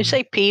know. Man. You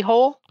say pee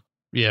hole?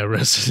 Yeah,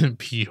 Resident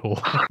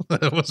Peehole.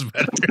 That was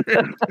better.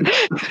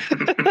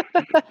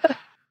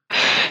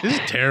 This is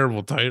a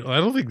terrible title. I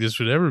don't think this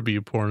would ever be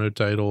a porno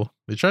title.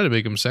 They try to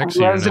make them sexier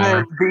now.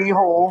 Resident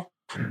Beehole.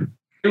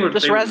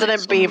 Just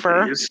Resident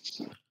Beaver.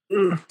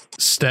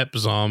 Step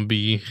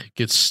zombie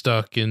gets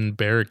stuck in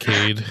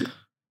barricade.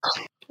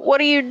 What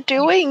are you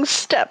doing,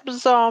 step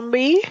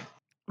zombie?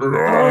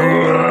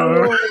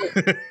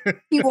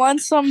 He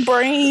wants some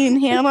brain,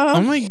 Hannah.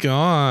 Oh my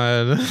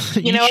god!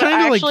 You know what? trying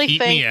I to actually like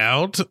eat me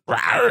out?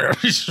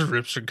 He just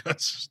rips her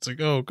guts. It's like,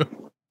 oh god.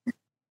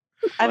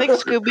 I think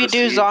Scooby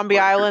Doo Zombie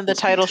Island, the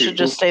title should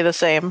just stay the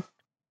same.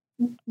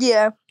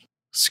 Yeah.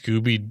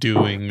 Scooby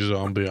doing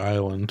Zombie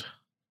Island.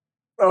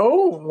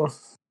 Oh.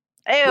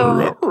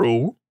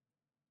 Ew.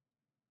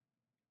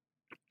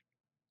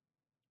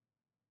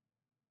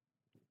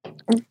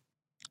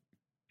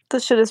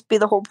 This should just be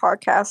the whole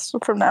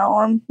podcast from now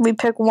on. We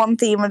pick one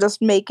theme and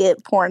just make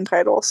it porn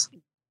titles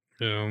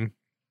Yeah.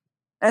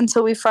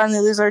 until we finally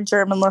lose our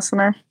German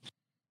listener.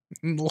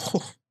 No,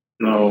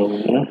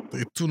 No.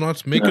 they do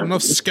not make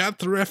enough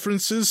scat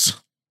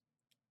references.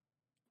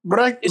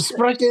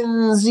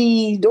 Sprechen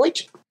Sie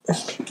Deutsch?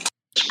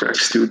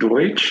 Sprechst du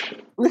Deutsch?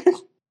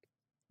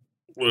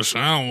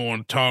 Listen, I don't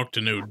want to talk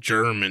to no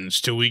Germans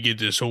till we get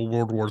this whole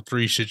World War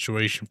III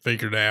situation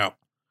figured out.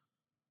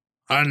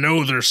 I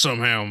know they're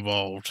somehow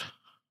involved.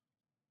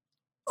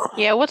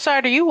 Yeah, what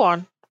side are you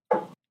on? I'm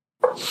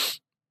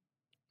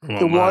The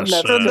on my one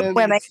that's side. The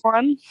winning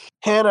one.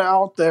 Hannah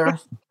out there.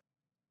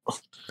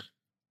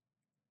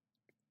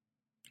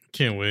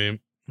 Can't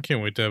wait. I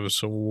can't wait to have a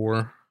civil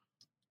war.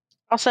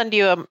 I'll send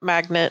you a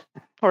magnet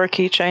or a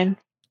keychain.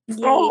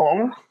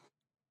 Oh,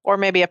 Or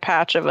maybe a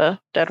patch of a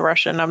dead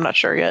Russian. I'm not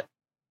sure yet.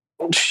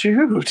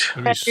 shoot. That'd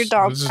be Pet your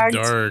dog this is tags.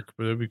 dark,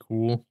 but that'd be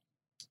cool.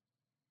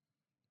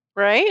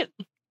 Right?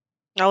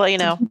 I'll let you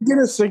know. Can you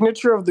get a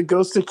signature of the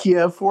Ghost of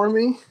Kiev for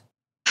me?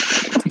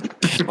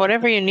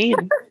 Whatever you need.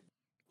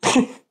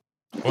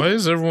 Why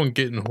is everyone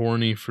getting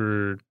horny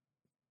for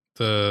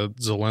the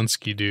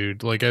Zelensky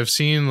dude? Like I've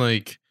seen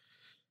like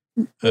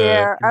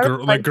Yeah, I don't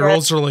like like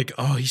girls are like,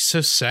 oh, he's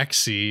so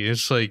sexy.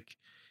 It's like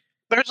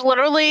There's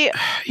literally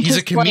he's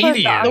a Just like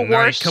comedian. the Like,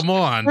 worst- come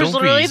on, there's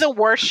don't literally be. the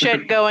worst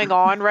shit going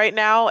on right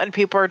now, and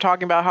people are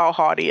talking about how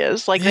hot he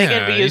is. Like they Yeah,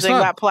 could be he's using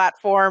not- that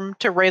platform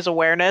to raise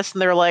awareness,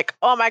 and they're like,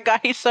 "Oh my god,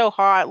 he's so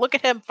hot! Look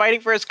at him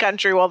fighting for his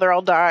country while they're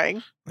all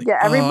dying." Like, Yeah,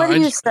 oh, everybody I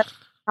who just- said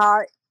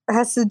hot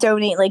has to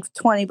donate like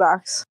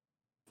 $20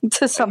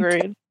 to something.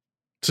 Agreed.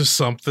 to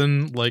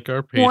something like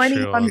our 20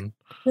 Patreon.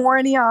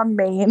 Horny on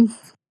Maine.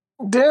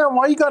 Damn,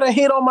 why you gotta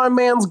hate on my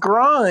man's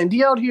grind?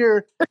 He out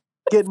here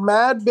getting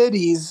mad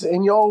biddies,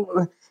 and y'all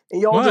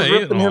Why just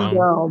ripping hate him on him?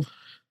 down.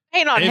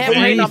 Ain't on If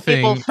him, ain't on people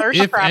anything, thirst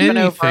if trapping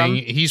over him.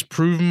 anything, he's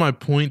proven my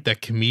point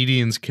that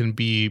comedians can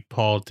be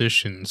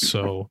politicians.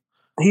 So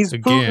He's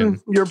Again.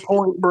 proving your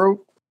point, bro.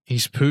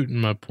 he's Putin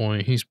my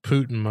point. He's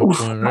Putin my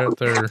point right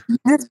there.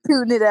 Just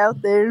putting it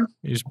out there.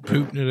 He's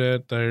Putin it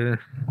out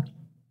there.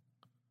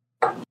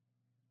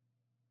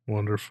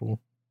 Wonderful.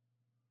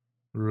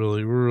 We're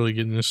really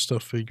getting this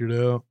stuff figured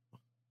out.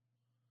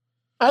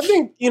 I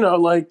think,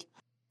 like,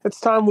 it's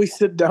time we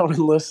sit down and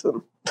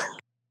listen.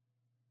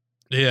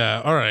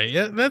 Yeah, all right.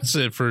 Yeah, that's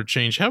it for a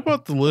change. How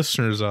about the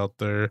listeners out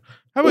there?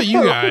 How about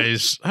you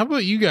guys? How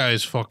about you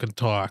guys fucking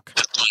talk?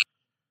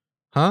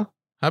 Huh?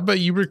 How about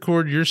you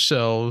record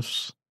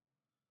yourselves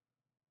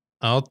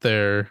out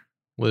there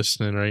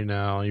listening right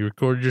now? You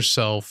record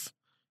yourself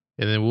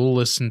and then we'll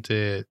listen to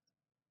it.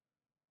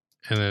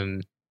 And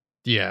then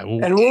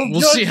And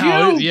we'll see judge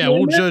how you,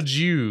 we'll damn it. judge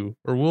you,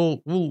 or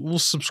we'll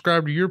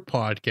subscribe to your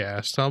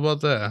podcast. How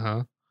about that,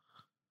 huh?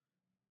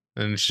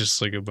 And it's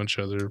just like a bunch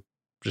of other,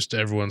 just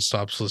everyone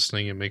stops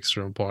listening and makes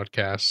their own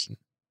podcast and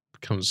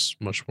becomes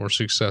much more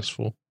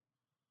successful.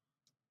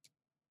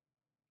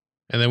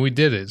 And then we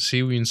did it.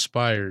 See, we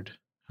inspired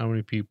how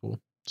many people?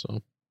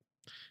 So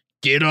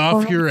get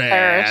off your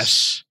Paris.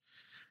 ass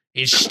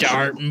and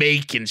start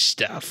making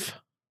stuff.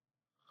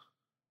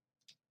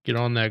 Get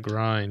on that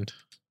grind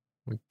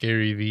with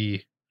Gary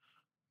V.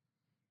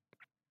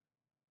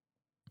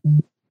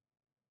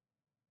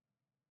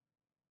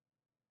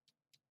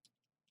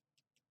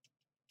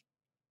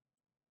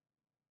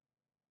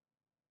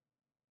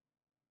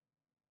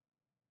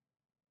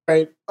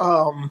 Right.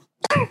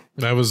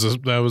 That was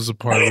the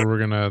part where we're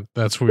gonna.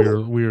 That's where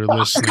we were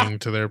listening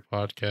to their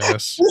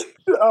podcast.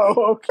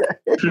 Oh, okay.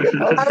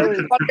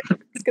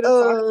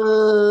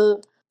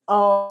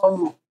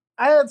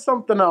 I had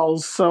something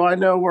else, so I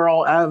know we're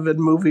all avid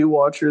movie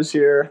watchers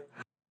here.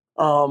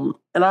 And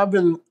I've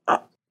been, I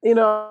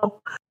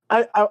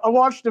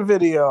watched a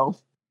video,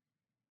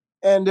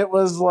 and it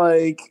was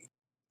like,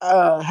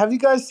 have you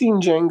guys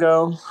seen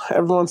Django?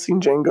 Everyone's seen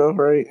Django,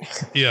 right?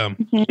 Yeah,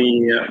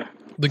 Yeah.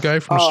 the guy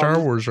from Star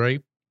Wars,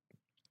 right?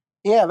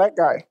 Yeah, that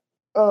guy.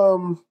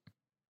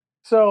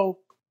 So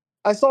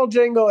I saw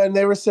Django, and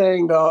they were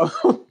saying,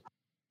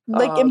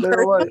 Like in they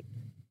were like,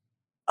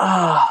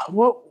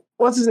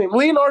 what's his name?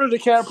 Leonardo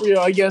DiCaprio,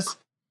 I guess.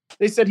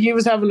 They said he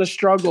was having a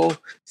struggle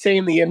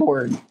saying the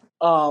N-word.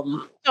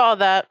 Saw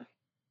that.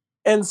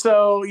 And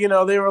so,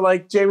 they were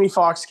like, Jamie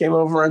Foxx came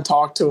over and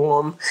talked to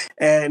him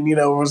and,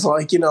 was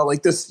like,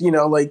 like this,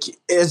 like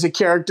as a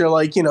character,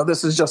 like,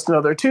 this is just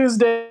another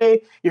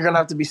Tuesday. You're going to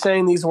have to be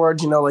saying these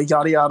words, like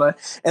yada, yada.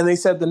 And they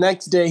said the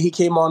next day he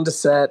came on to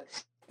set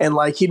and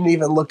like, he didn't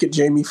even look at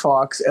Jamie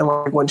Foxx and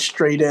like went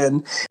straight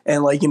in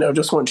and like,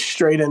 just went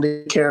straight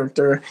into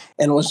character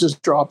and was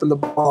just dropping the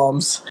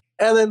bombs.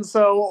 And then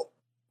so,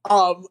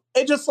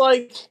 it just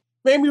like,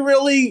 made me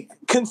really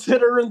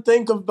consider and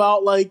think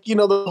about like,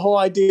 the whole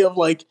idea of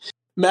like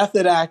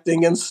method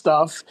acting and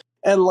stuff.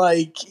 And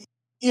like,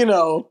 it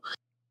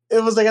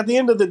was like at the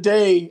end of the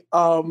day,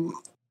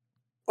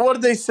 what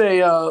did they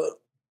say?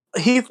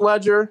 Heath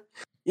Ledger,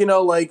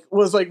 like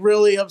was like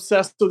really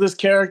obsessed with his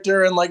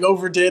character and like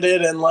overdid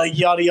it and like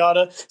yada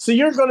yada. So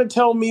you're going to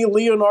tell me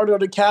Leonardo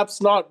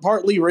DiCap's not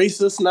partly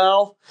racist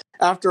now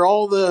after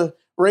all the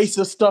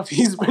racist stuff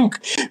he's been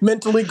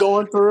mentally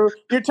going through?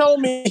 You're telling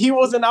me he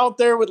wasn't out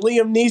there with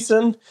Liam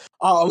Neeson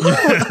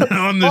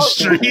on the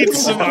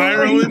streets of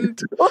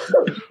Ireland?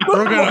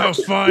 We're gonna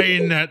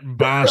find that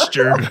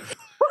bastard.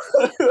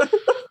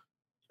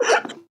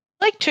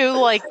 Like too,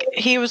 like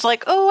he was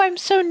like, "Oh, I'm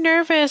so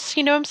nervous,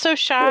 I'm so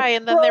shy,"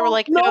 and then they were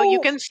like, "No, you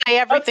can say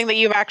everything that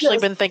you've actually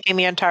been thinking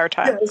the entire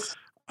time." Yes.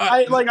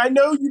 I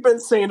know you've been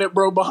saying it,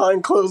 bro,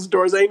 behind closed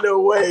doors. Ain't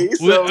no way.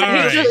 So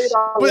right.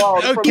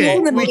 Okay,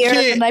 we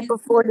can't. The night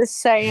before to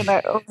saying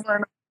it over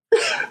and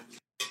over.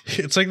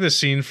 It's like the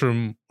scene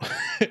from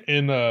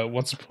in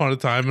Once Upon a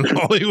Time in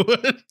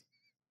Hollywood.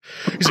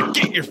 He's like,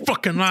 "Get your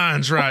fucking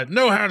lines right.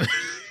 Know how to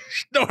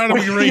be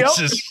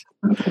racist."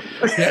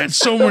 You had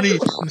so many.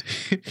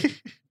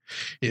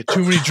 You had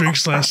too many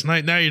drinks last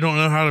night. Now you don't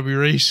know how to be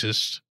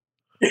racist.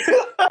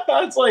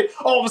 It's like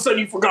all of a sudden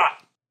you forgot.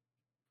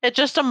 It's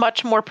just a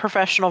much more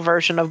professional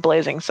version of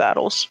Blazing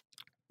Saddles.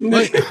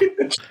 Like,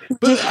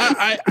 but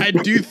I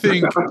do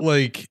think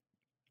like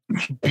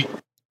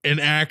an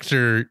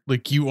actor,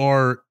 like you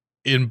are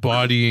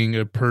embodying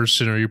a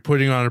person or you're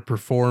putting on a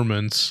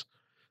performance.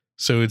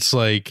 So it's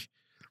like,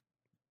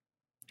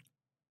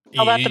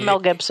 how about the Mel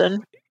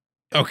Gibson?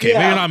 Okay,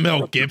 maybe not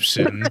Mel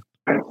Gibson.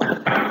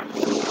 But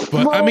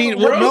I mean,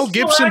 Mel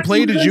Gibson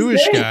played a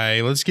Jewish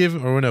guy. Let's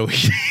give, or no.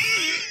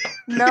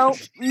 No.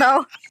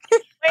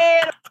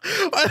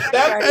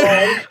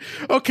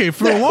 Okay,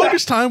 for the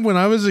longest time when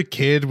I was a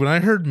kid, when I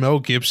heard Mel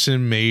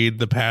Gibson made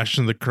The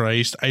Passion of the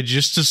Christ, I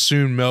just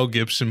assumed Mel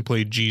Gibson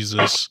played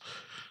Jesus.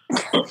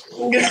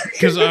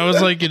 Because I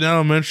was like in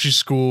elementary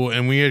school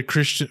and we had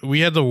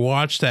to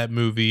watch that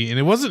movie, and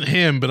it wasn't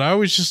him, but I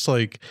was just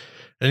like,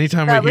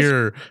 anytime I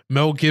hear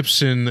Mel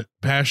Gibson,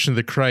 Passion of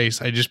the Christ,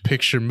 I just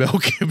picture Mel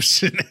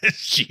Gibson as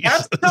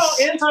Jesus. That's how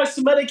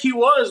anti-Semitic he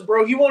was,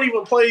 bro. He won't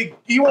even play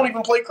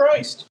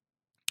Christ.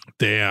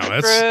 Damn,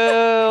 that's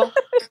true.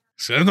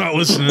 So I'm not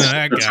listening to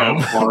that guy.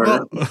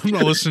 I'm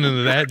not listening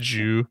to that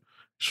Jew.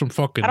 He's from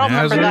fucking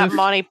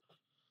Nazareth.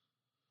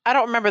 I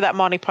don't remember that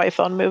Monty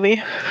Python movie.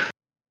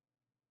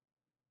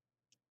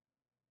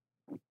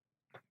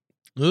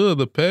 Oh,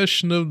 the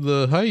Passion of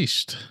the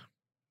Heist.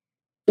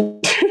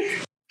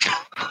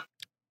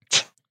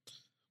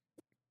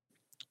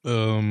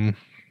 Oh,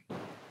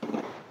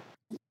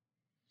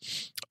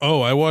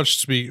 I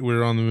watched.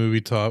 We're on the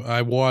movie top.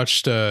 I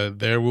watched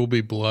There Will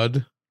Be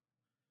Blood.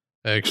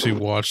 I actually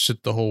watched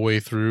it the whole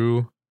way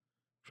through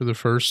for the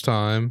first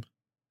time.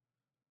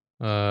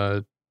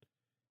 Fucking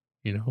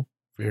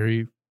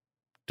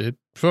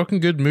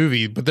good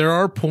movie. But there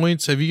are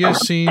points. Have you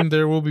guys seen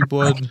There Will Be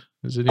Blood?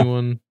 Has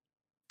anyone?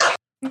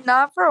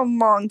 Not for a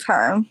long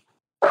time.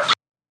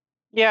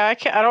 Yeah, I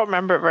don't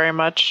remember it very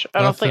much.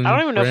 I don't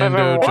even know if I've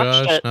ever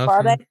watched it.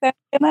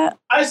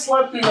 I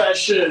slept through that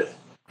shit.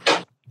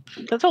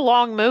 That's a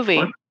long movie.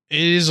 It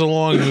is a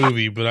long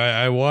movie, but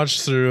I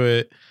watched through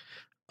it.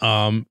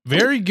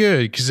 Very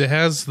good, because it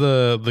has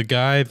the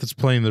guy that's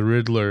playing the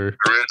Riddler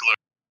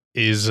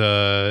is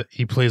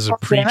he plays a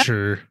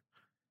preacher,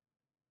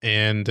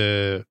 and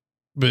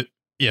but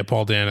yeah,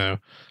 Paul Dano.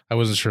 I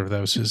wasn't sure if that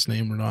was his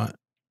name or not.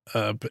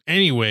 But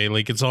anyway,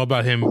 like it's all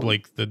about him,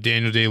 like the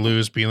Daniel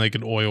Day-Lewis being like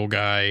an oil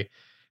guy.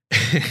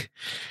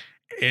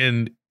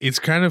 And it's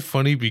kind of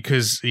funny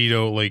because, you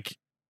know, like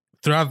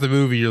throughout the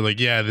movie, you're like,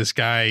 yeah, this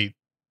guy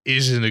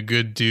isn't a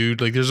good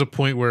dude. Like there's a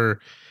point where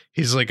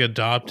his like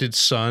adopted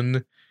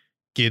son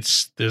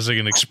there's like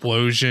an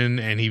explosion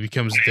and he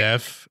becomes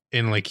deaf,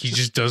 and like he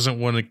just doesn't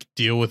want to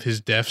deal with his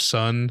deaf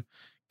son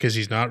because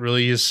he's not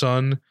really his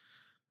son.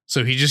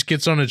 So he just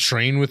gets on a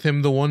train with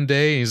him the one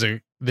day.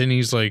 And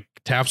he's like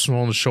taps him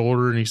on the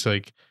shoulder and he's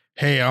like,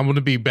 hey, I'm going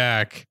to be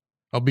back.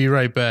 I'll be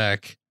right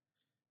back.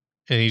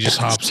 And he just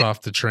hops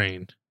off the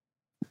train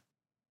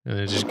and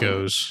it just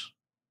goes.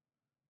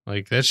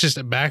 Like, that's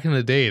just back in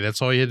the day.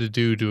 That's all you had to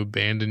do to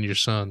abandon your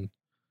son.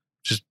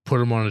 Just put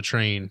him on a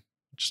train,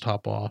 just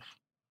hop off.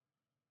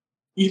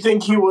 You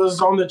think he was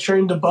on the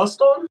train to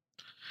bust on?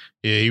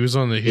 Yeah, he was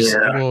on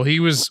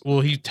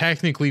he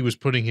technically was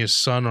putting his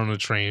son on a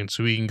train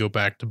so he can go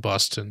back to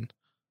busting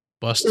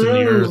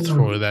the earth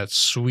for that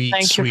sweet,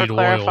 Thank sweet you for oil.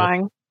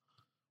 clarifying.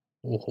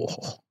 Oh.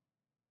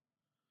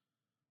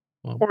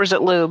 Well, Or is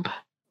it lube?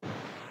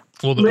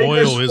 well, the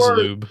oil is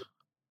lube.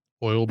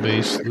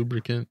 Oil-based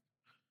lubricant.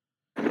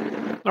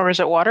 Or is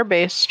it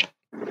water-based?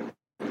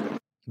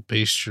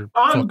 Baste your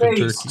I'm fucking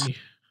based. turkey.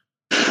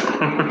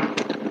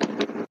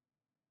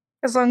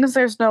 As long as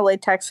there's no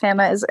latex,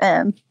 Hannah is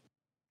in.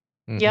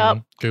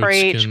 Yep. Goat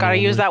Preach. skin Gotta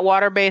use only. that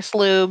water-based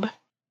lube.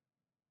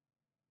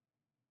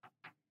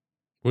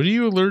 What are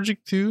you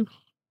allergic to?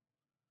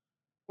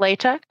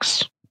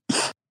 Latex.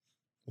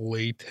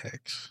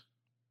 Latex.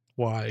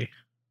 Why?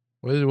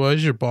 Why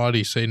does your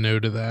body say no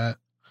to that?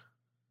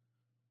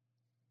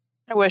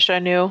 I wish I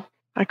knew.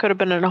 I could have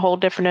been in a whole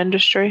different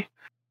industry.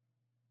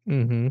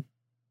 Mm-hmm.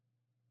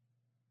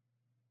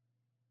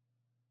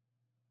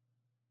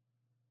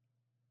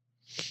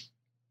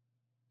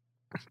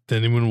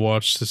 Did anyone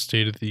watch the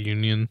State of the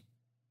Union?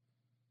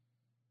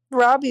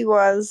 Robbie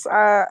was.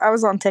 I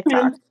was on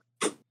TikTok.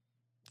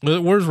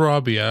 Where's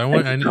Robbie?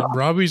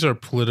 Robbie's our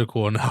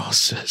political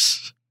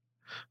analysis.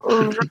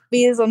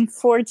 Robbie is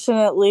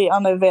unfortunately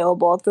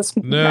unavailable at this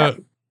moment. No,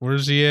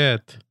 where's he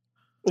at?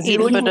 Is he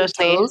Eating licking his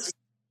Badoosie. toes?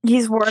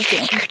 He's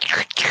working.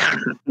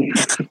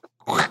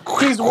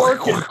 He's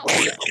working.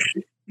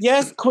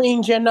 Yes,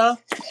 Queen Jenna.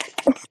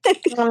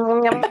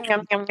 Yum, yum,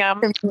 yum, yum,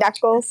 yum.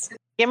 Knuckles.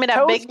 Give me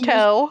that big Toasties.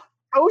 toe.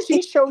 Oh,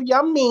 she's so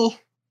yummy.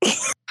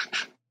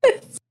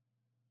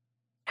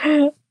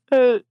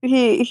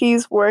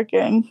 He's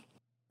working.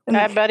 And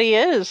I bet he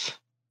is.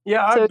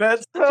 Yeah, I So- bet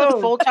It's a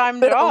so. full-time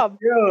job.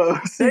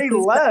 Yeah, say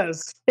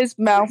less. his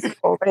mouth is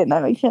full right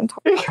now. He can't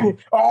talk.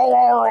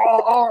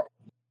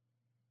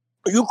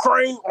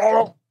 Ukraine.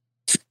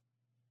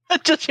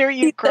 Just hear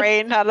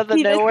Ukraine out of the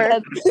He just nowhere.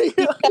 said- he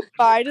said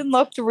Biden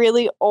looked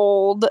really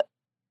old.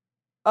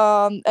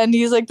 And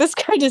he's like, this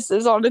guy just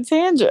is on a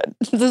tangent.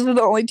 Those are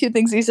the only two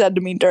things he said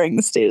to me during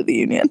the State of the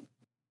Union.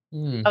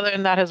 Other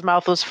than that, his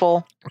mouth was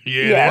full.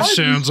 Yeah, Yeah. that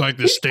sounds like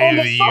the State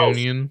of the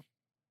Union.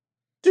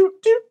 Do,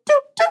 do,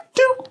 do,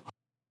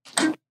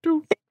 do,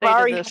 do. They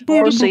Sorry. did this.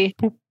 Pussy.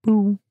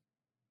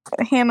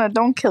 Hannah,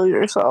 don't kill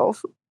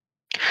yourself.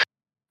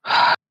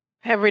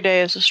 Every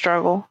day is a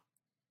struggle.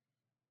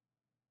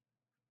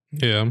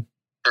 Yeah.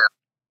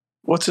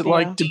 What's it Yeah.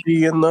 like to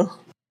be in the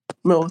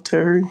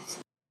military?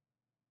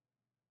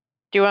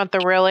 Do you want the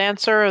real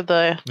answer or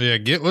the?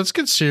 Yeah, let's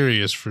get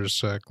serious for a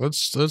sec.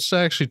 Let's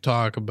actually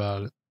talk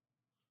about it.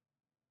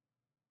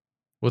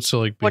 What's it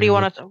like? What do you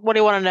being want to? What do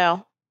you want to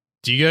know?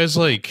 Do you guys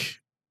like?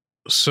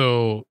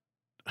 So,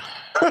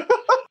 I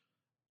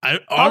How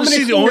honestly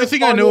many the only fingers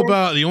thing I on know you?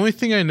 about the only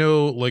thing I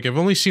know, like I've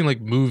only seen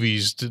like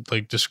movies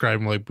like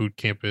describing like boot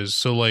camp is.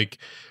 So like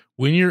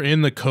when you're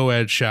in the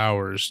co-ed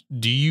showers,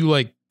 do you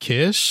like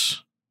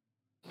kiss,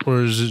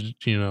 or is it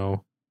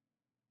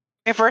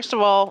Okay, first of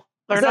all,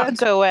 they're Is that not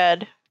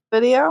co-ed.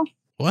 Video?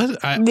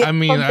 what I Yeah,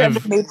 mean gender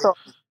neutral.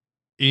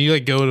 you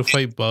like go to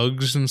fight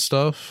bugs and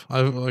stuff.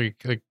 I've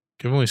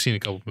I've only seen a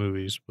couple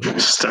movies, but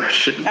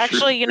Starship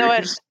Actually, you know what?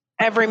 Troopers.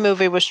 Every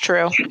movie was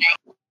true,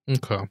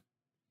 okay.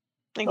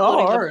 including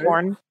all the right.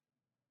 porn.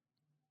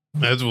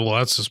 That's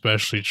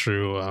especially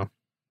true.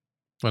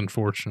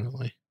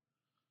 Unfortunately.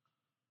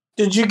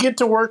 Did you get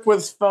to work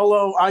with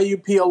fellow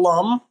IUP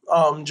alum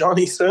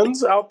Johnny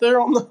Sins out there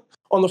on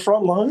the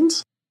front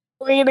lines?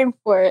 Waiting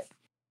for it.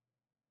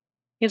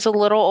 He's a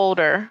little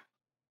older.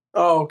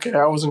 Oh, okay.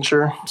 I wasn't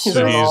sure.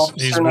 So an he's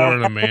officer more now.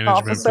 in a management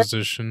Officer.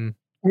 position.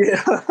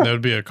 Yeah. That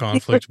would be a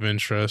conflict of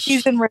interest.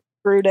 He's in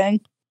recruiting.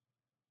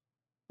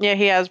 Yeah,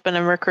 he has been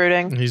in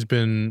recruiting. He's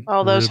been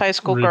All those high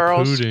school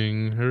girls.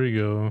 recruiting. Here we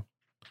go.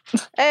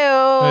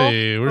 Ayo!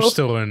 Hey, we're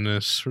still in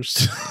this. We're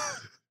still.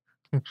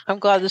 I'm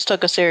glad this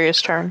took a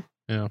serious turn.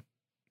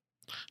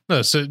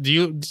 No, so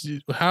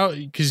how?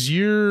 Because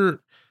you're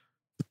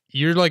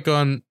like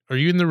on. Are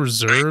you in the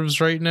reserves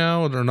right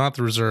now, or not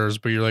the reserves?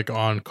 But you're like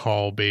on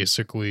call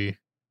basically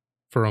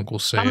for Uncle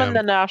Sam. I'm in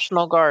the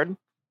National Guard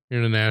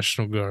You're in the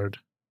National Guard.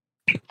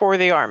 for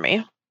the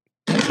Army.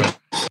 Okay.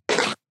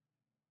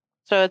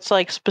 So it's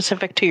like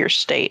specific to your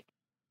state.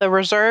 The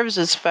reserves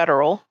is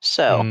federal.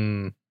 So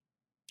Mm.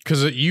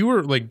 Because you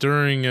were like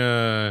during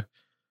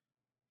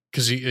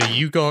because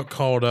you got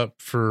called up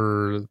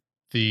for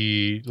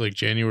the like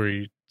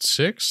January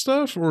 6th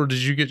stuff, or did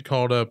you get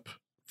called up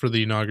for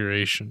the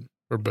inauguration,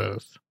 or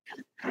both?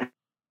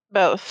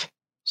 Both.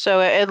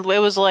 So it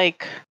was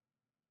like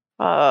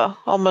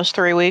almost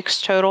 3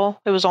 weeks total.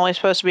 It was only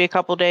supposed to be a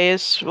couple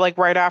days, like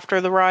right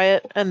after the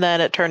riot, and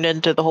then it turned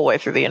into the whole way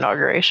through the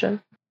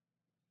inauguration.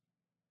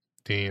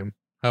 Damn.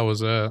 How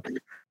was that?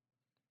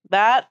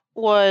 That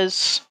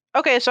was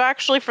okay. So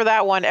actually, for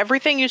that one,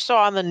 everything you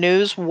saw on the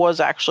news was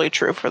actually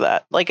true for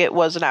that. Like, it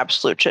was an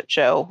absolute shit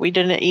show. We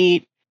didn't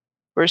eat.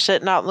 We were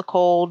sitting out in the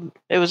cold.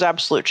 It was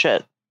absolute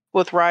shit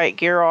with riot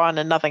gear on,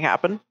 and nothing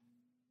happened.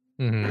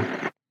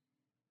 Mm-hmm.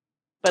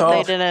 But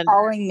they didn't.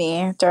 Calling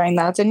me during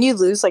that. Didn't you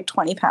lose like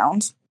 20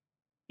 pounds?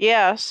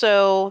 Yeah.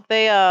 So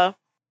they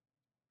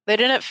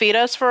didn't feed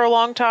us for a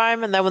long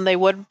time, and then when they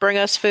would bring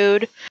us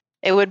food,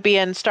 it would be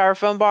in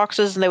styrofoam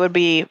boxes and they would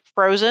be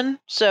frozen.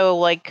 So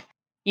like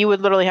you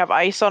would literally have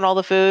ice on all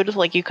the food,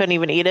 like you couldn't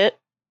even eat it.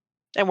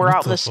 And we're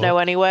out in the snow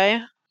anyway.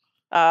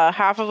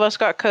 Half of us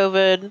got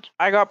COVID.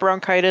 I got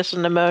bronchitis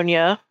and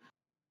pneumonia.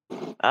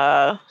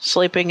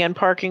 Sleeping in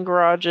parking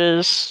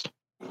garages,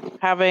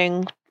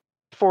 having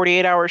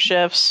 48-hour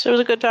shifts. It was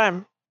a good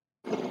time.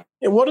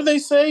 And what do they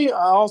say?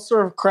 I'll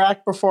serve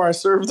crack before I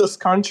serve this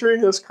country.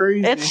 That's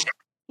crazy.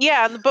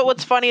 Yeah, but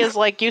what's funny is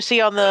like you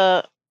see on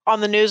the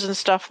news and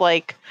stuff,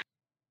 like,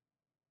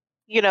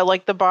 you know,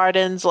 like the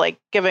Bidens like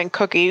giving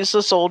cookies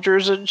to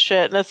soldiers and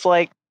shit, and it's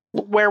like,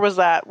 where was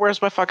that?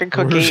 Where's my fucking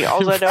cookie?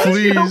 All I know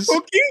Please.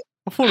 Cookie?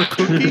 I want a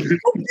cookie.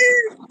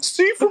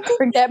 Seafood cookie.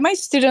 Forget my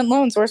student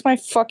loans. Where's my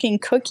fucking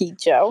cookie,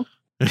 Joe?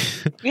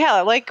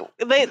 Yeah, like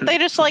they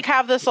just like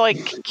have this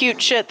like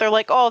cute shit. They're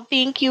like, oh,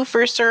 thank you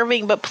for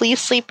serving, but please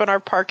sleep in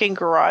our parking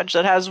garage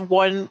that has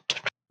one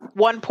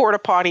porta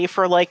potty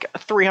for like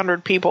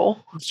 300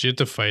 people. Did you have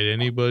to fight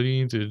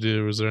anybody?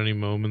 Was there any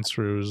moments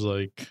where it was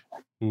like,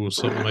 ooh,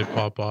 something might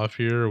pop off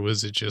here, or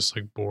was it just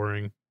like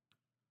boring?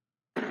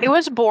 It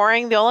was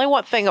boring. The only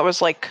one thing that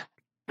was like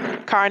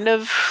kind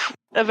of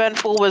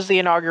eventful was the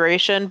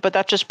inauguration, but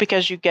that's just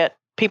because you get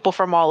people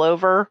from all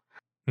over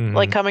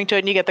like coming to it,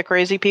 and you get the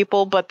crazy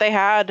people. But they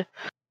had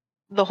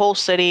the whole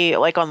city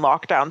like on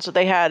lockdown, so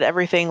they had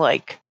everything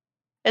like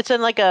it's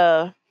in like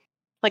a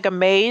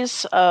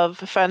maze of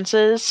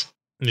fences.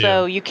 Yeah.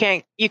 So you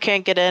can't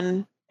get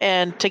in,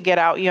 and to get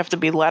out you have to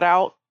be let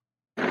out,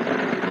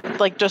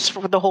 like just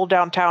for the whole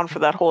downtown for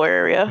that whole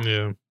area.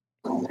 Yeah.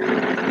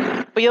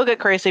 But you'll get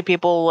crazy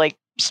people like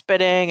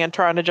spitting and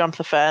trying to jump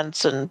the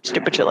fence and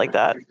stupid shit like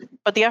that.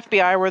 But the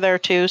FBI were there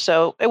too,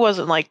 so it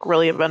wasn't like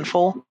really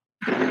eventful.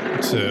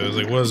 So it was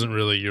like, wasn't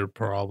really your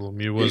problem.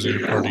 It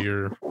wasn't part of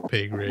your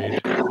pay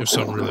grade if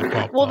something really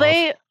popped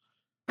off.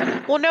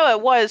 Well, no,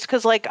 it was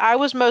because like I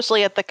was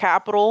mostly at the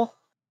Capitol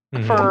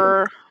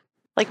for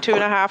like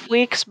 2.5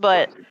 weeks,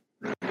 but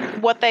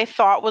what they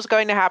thought was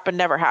going to happen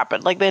never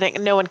happened. Like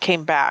no one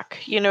came back.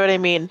 You know what I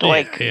mean?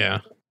 Like,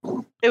 yeah.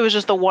 It was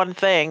just the one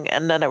thing,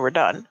 and then they were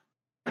done.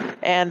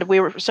 And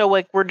we're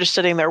just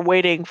sitting there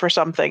waiting for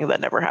something that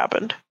never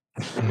happened.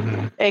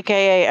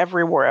 AKA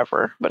every war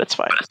ever, but it's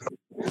fine.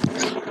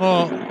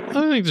 Well,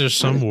 I think there's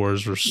some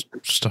wars where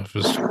stuff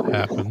has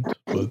happened,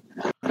 but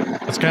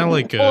it's kind of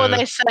like well,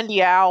 they send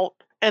you out,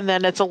 and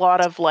then it's a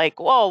lot of like,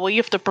 well, you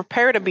have to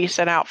prepare to be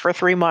sent out for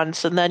 3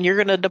 months, and then you're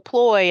going to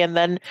deploy, and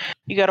then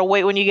you got to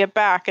wait when you get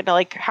back, and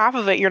like half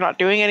of it you're not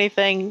doing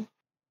anything,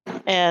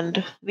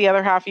 and the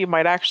other half you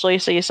might actually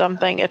see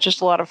something. It's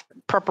just a lot of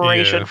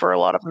preparation for a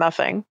lot of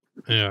nothing.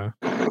 Yeah.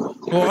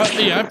 Well,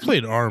 I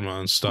played Arma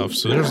and stuff,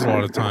 so there's a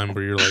lot of time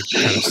where you're like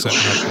kind of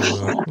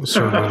setting up in the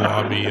server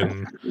lobby,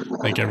 and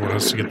like everyone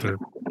has to get their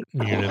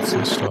units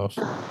and stuff.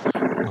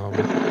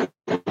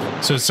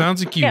 So it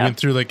sounds like you went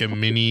through like a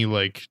mini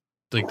like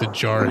the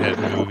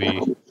Jarhead movie,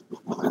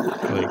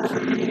 like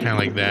kind of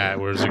like that,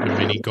 where it's like a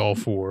mini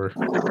Gulf War,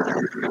 but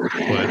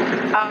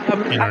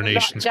in our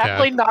nation's cap.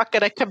 Definitely not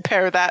going to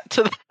compare that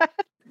to that.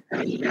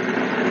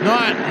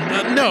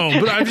 No,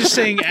 but I'm just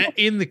saying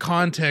in the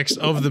context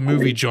of the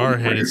movie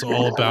Jarhead, it's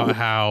all about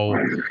how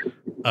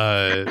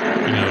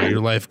your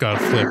life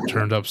got flipped,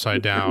 turned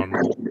upside down,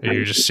 and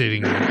you're just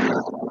sitting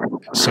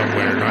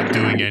somewhere not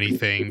doing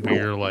anything, but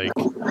you're like,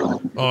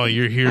 oh,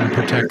 you're here to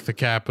protect the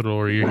Capitol,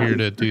 or you're here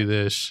to do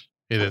this,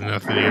 and then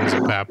nothing ends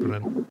up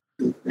happening.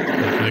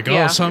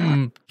 Oh,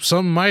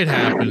 something might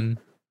happen.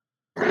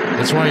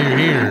 That's why you're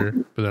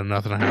here, but then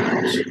nothing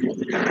happens.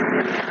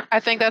 I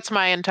think that's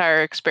my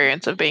entire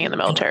experience of being in the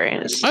military.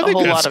 It's I think a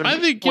whole lot of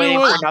waiting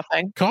for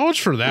nothing.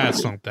 College for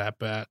that's not that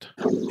bad.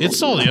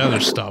 It's all the other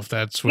stuff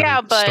that's when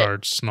it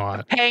starts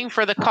not. Paying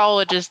for the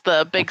college is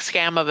the big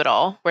scam of it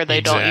all, where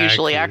they don't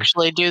usually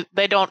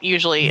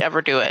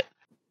ever do it.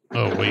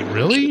 Oh, wait,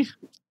 really?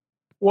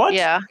 What?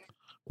 Yeah.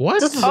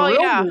 What? This is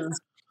real news.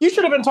 You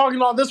should have been talking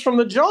about this from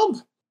the jump.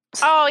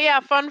 Oh yeah,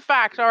 fun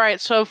fact. All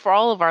right, so for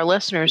all of our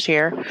listeners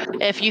here,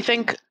 if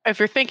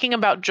you're thinking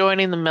about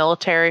joining the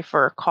military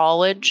for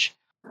college,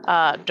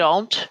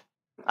 don't.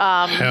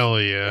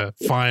 Hell yeah!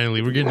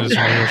 Finally, we're getting this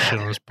real shit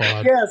on this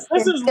pod. Yes,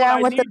 this is what Down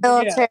I with the need to get.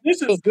 military.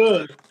 This is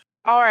good.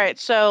 All right,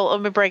 so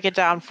let me break it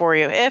down for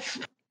you.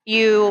 If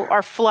you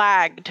are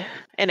flagged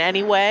in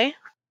any way,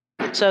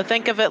 so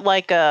think of it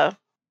like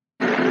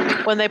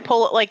when they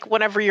pull it, like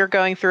whenever you're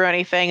going through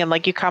anything and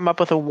like you come up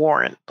with a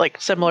warrant, like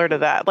similar to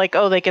that, like,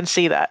 oh, they can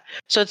see that.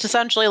 So it's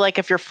essentially like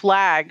if you're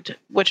flagged,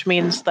 which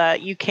means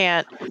that you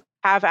can't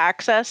have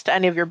access to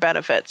any of your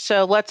benefits.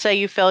 So let's say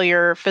you fail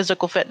your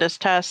physical fitness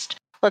test.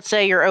 Let's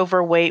say you're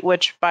overweight,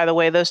 which, by the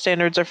way, those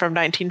standards are from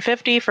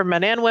 1950 for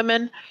men and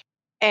women.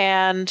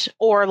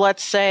 Or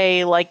let's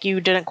say like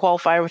you didn't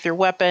qualify with your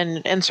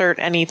weapon, insert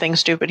anything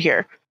stupid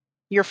here.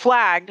 You're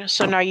flagged,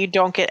 so now you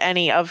don't get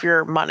any of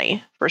your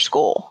money for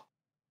school.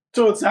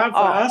 So it's that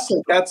fast?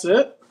 Like, that's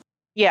it?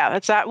 Yeah,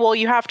 that's that. Well,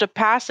 you have to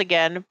pass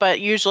again, but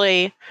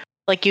usually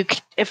like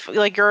if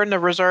like you're in the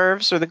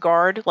reserves or the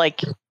guard,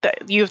 like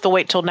you have to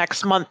wait till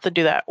next month to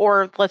do that.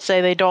 Or let's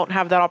say they don't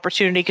have that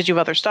opportunity because you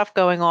have other stuff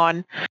going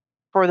on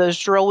for those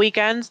drill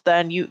weekends,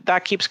 then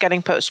that keeps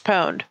getting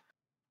postponed.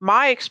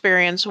 My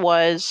experience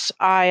was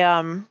I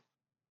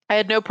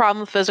had no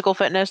problem with physical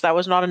fitness. That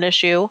was not an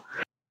issue,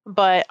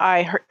 but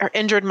I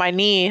injured my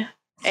knee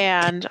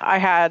and I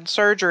had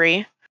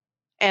surgery.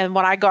 And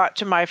when I got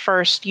to my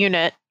first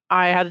unit,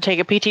 I had to take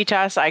a PT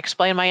test. I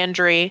explained my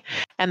injury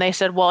and they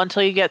said, well,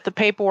 until you get the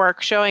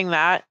paperwork showing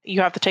that,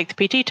 you have to take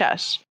the PT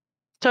test.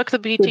 Took the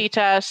PT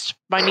test.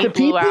 My knee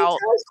blew out.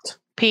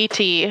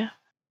 PT.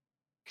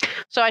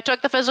 So I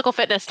took the physical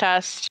fitness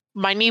test.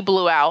 My knee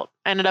blew out.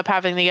 I ended up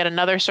having to get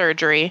another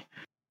surgery.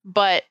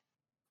 But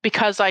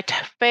because I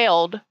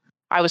failed,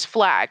 I was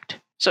flagged.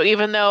 So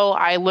even though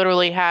I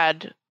literally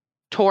had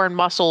torn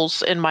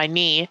muscles in my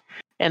knee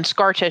and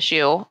scar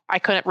tissue, I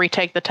couldn't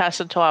retake the test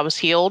until I was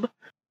healed.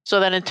 So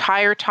that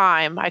entire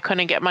time, I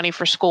couldn't get money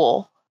for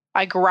school.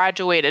 I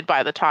graduated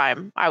by the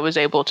time I was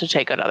able to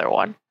take another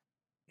one.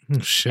 Oh,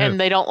 shit. And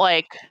they don't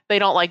like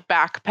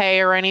back pay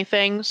or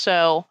anything.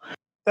 So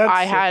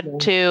I had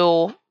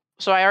to.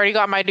 So I already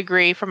got my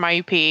degree from my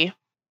UP. I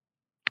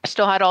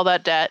still had all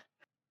that debt.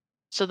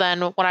 So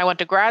then when I went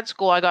to grad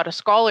school, I got a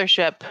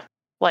scholarship,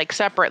 like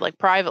separate, like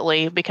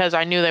privately, because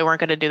I knew they weren't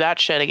going to do that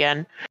shit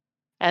again.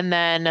 And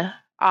then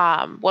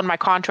when my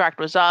contract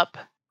was up,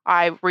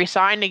 I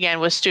re-signed again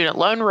with student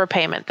loan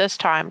repayment this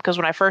time, because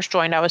when I first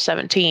joined, I was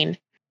 17.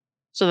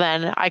 So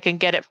then I can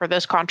get it for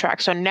this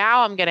contract. So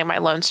now I'm getting my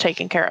loans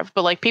taken care of.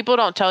 But like people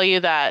don't tell you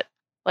that,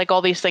 like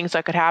all these things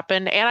that could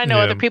happen. And I know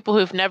other people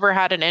who've never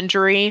had an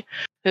injury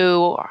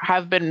who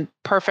have been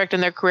perfect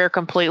in their career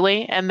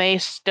completely, and they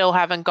still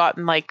haven't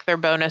gotten like their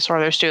bonus or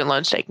their student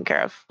loans taken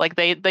care of. Like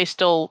they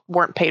still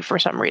weren't paid for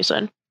some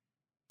reason.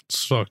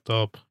 It's fucked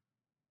up.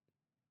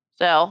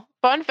 So,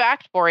 fun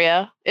fact for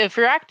you, if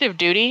you're active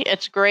duty,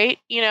 it's great.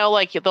 You know,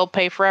 like they'll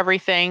pay for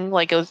everything,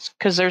 like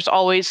because there's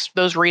always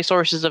those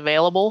resources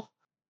available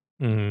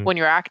when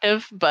you're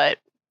active. But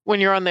when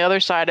you're on the other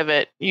side of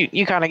it,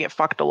 you kind of get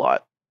fucked a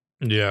lot.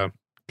 Yeah,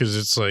 because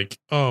it's like,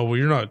 oh, well,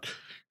 you're not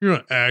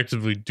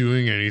actively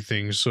doing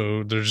anything,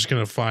 so they're just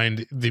gonna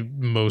find the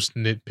most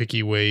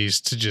nitpicky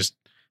ways to just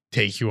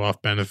take you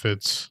off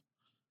benefits.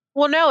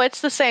 Well, no,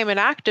 it's the same in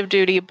active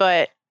duty,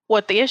 but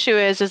what the issue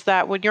is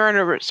that when you're in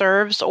the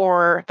reserves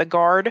or the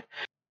guard,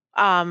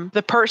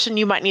 the person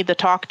you might need to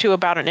talk to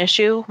about an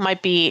issue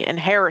might be in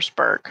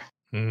Harrisburg,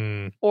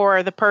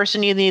 or the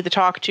person you need to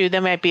talk to, they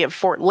might be at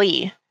Fort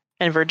Lee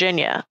in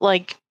Virginia,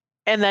 like,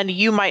 and then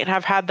you might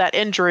have had that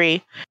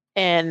injury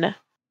in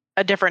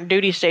a different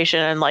duty station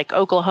in like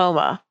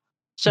Oklahoma.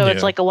 So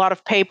it's like a lot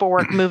of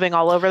paperwork moving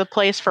all over the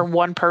place for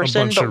one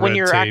person. But when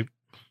you're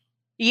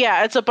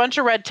it's a bunch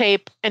of red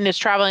tape and it's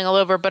traveling all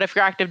over. But if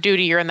you're active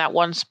duty, you're in that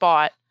one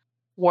spot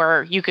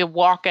where you could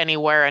walk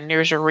anywhere and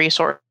there's your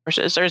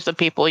resources. There's the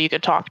people you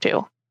could talk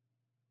to.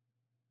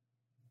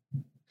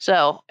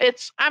 So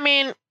it's, I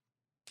mean,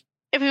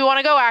 if you want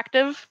to go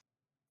active,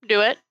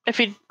 do it.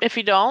 If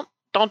you don't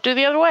do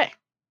the other way.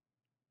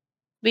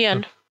 The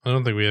end. I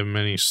don't think we have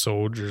many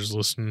soldiers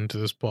listening to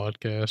this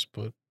podcast,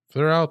 but if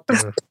they're out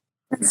there.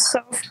 It's so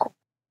cool.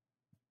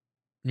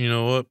 You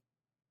know what?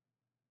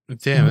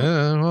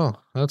 Damn,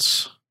 well,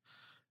 that's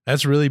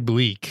really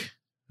bleak.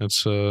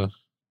 It's a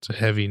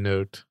heavy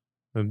note.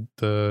 And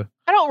I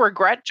don't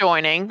regret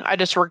joining. I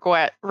just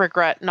regret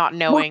not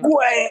knowing.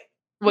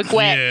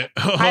 Regret. Yeah.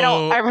 Oh, I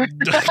don't. I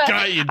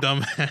got you,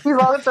 dumbass. You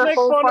lost Make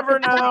fun of her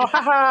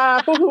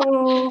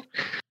now.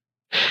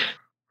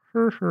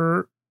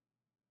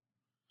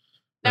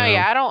 No,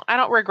 yeah, I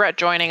don't regret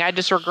joining. I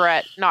just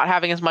regret not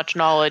having as much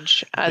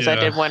knowledge as I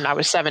did when I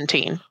was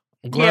 17.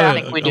 I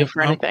think we do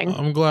for anything.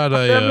 I'm glad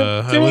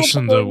I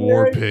listened to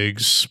War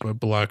Pigs by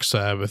Black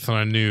Sabbath, and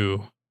I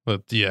knew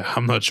that,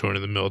 I'm not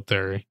joining the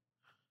military.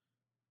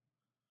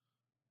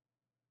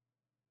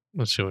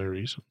 That's the only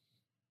reason.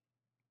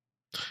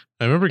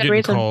 I remember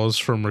getting calls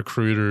from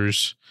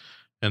recruiters,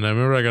 and I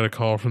remember I got a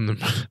call from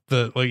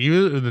the like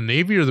either the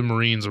Navy or the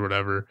Marines or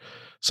whatever,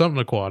 something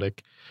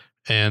aquatic,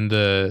 and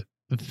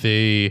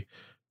they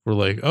were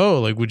like,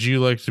 "Oh, like, would you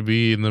like to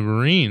be in the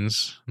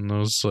Marines?" And I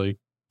was like,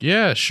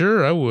 "Yeah,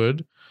 sure, I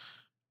would."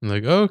 I'm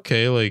like,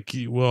 okay, like,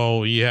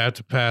 well, you have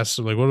to pass.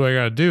 Like, what do I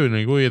got to do? And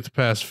like, well, you have to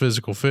pass a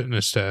physical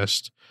fitness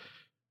test.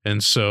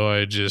 And so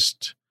I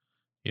just,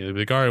 be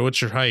like, all right,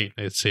 what's your height?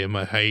 And I'd say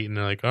my height, and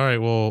they're like, all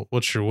right, well,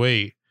 what's your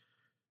weight?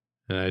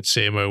 And I'd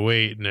say my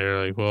weight, and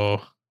they're like,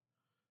 well,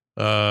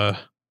 then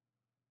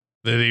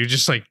they would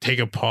just like take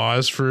a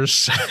pause for a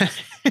sec.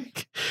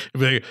 Be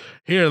like,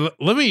 here,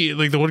 let me,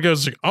 like, the one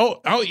guy's like,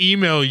 I'll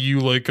email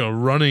you like a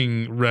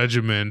running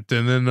regiment,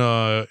 and then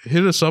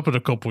hit us up in a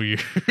couple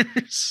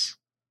years.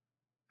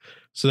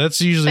 So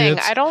that's usually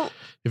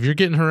if you're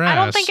getting harassed.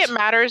 I don't think it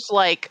matters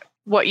like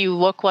what you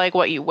look like,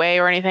 what you weigh,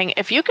 or anything.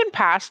 If you can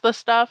pass the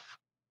stuff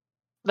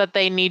that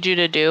they need you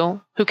to do,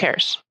 who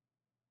cares?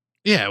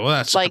 Yeah, well,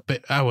 that's like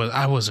I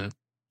wasn't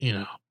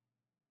gonna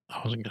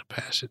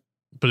pass it,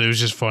 but it was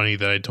just funny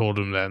that I told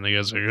him that, and the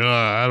guy's like,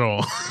 I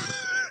don't.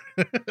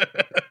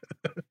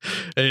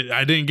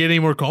 I didn't get any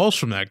more calls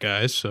from that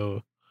guy,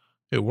 so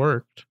it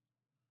worked.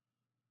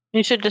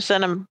 You should just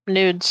send him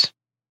nudes.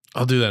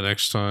 I'll do that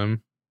next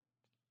time.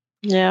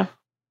 Yeah,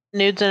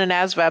 nudes and an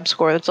ASVAB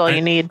score. That's all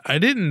you need. I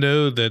didn't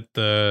know that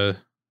the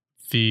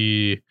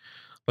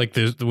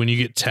when you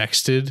get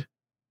texted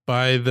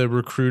by the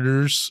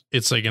recruiters,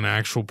 it's like an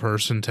actual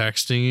person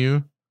texting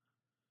you.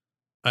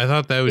 I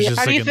thought that was just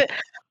how do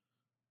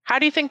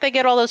you think they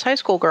get all those high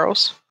school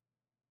girls?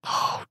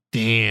 Oh,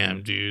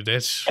 damn, dude.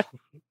 That's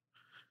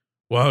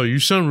wow, you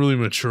sound really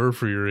mature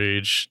for your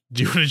age.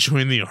 Do you want to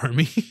join the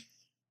army? Do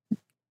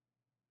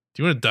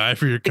you want to die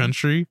for your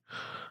country?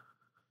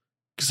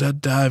 Because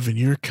I'd dive in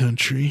your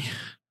country.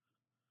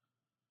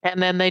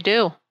 And then they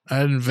do.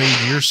 I'd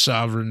invade your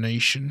sovereign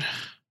nation.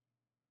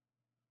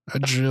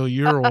 I'd drill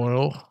your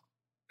oil.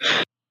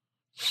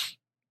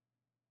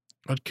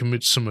 I'd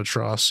commit some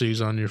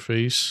atrocities on your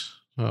face.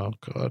 Oh,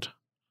 God.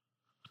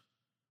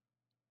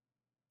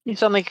 You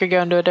sound like you're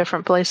going to a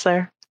different place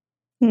there.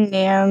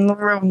 Yeah,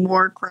 we're a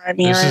war crime right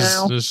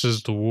now. This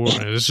is the war.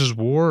 This is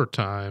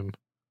wartime.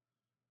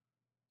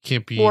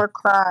 Can't be war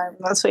crime.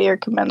 That's what you're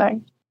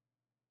committing.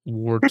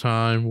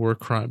 Wartime, war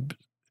crime.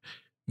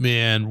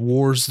 Man,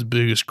 war's the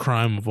biggest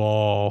crime of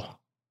all.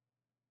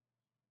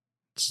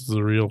 It's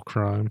the real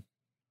crime.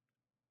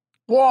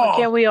 Whoa. Why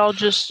can't we all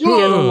just get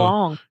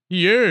along?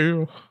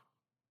 Yeah.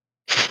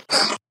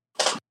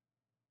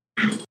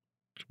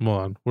 Come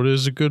on. What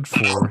is it good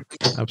for?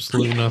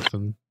 Absolutely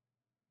nothing.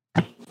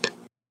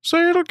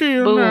 Say it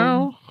again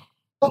now.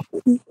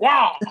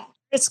 Wow.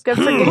 It's good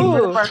for getting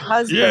rid of our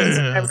husbands.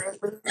 Yeah. What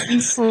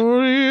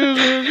is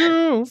it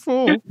good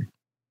for?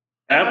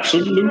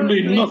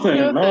 Absolutely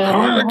nothing. All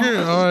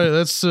right,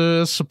 that's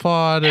the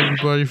pod,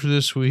 everybody, for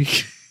this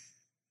week.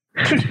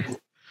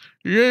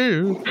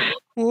 Yeah.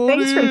 What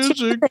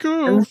is it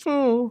good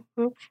for?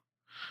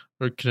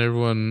 Or can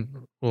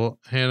everyone? Well,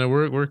 Hannah,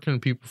 where can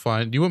people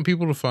find? Do you want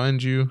people to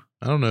find you?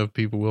 I don't know if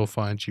people will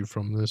find you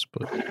from this,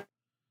 but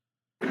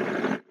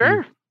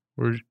sure.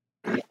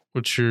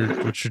 What's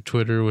your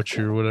Twitter? What's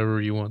your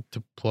whatever you want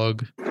to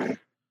plug?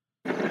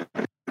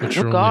 What's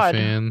your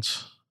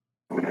OnlyFans?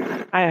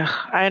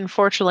 I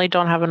unfortunately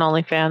don't have an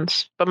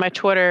OnlyFans, but my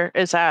Twitter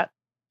is at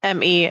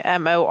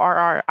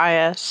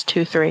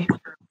MEMORRIS23.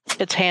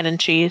 It's Hand and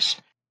Cheese.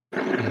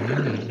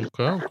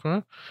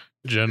 Okay.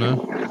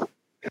 Jenna.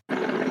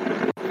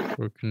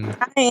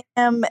 I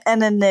am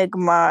an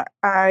enigma.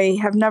 I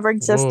have never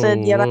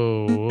existed yet.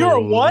 You're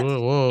a what?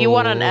 You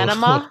want an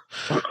enema?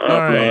 All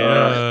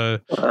right.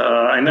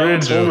 I know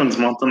it's Women's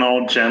Month and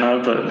all,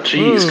 Jenna, but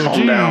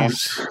calm down.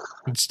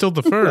 It's still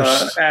the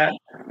first. At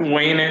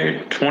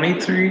Wayner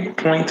 23,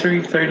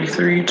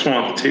 33,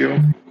 22.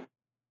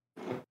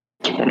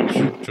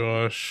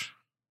 Josh.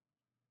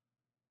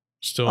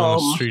 Still on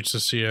the streets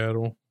of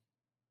Seattle.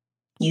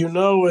 You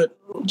know it.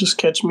 Just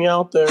catch me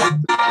out there.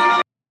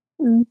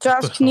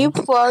 Josh, can you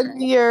plug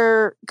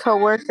your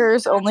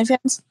coworkers'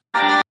 OnlyFans?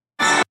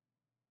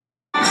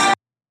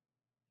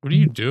 What are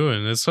you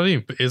doing? It's not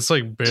even. It's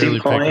like barely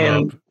picking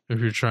up if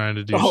you're trying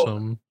to do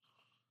something.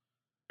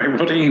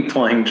 What are you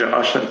playing,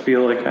 Josh? I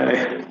feel like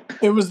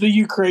It was the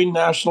Ukraine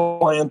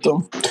national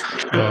anthem.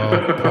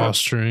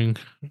 Posturing.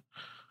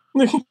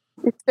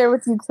 It's there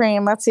with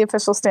Ukraine. That's the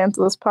official stance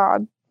of this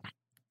pod.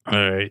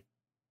 All right.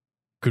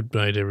 Good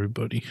night,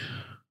 everybody.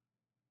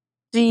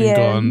 The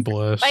God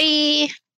bless. Bye.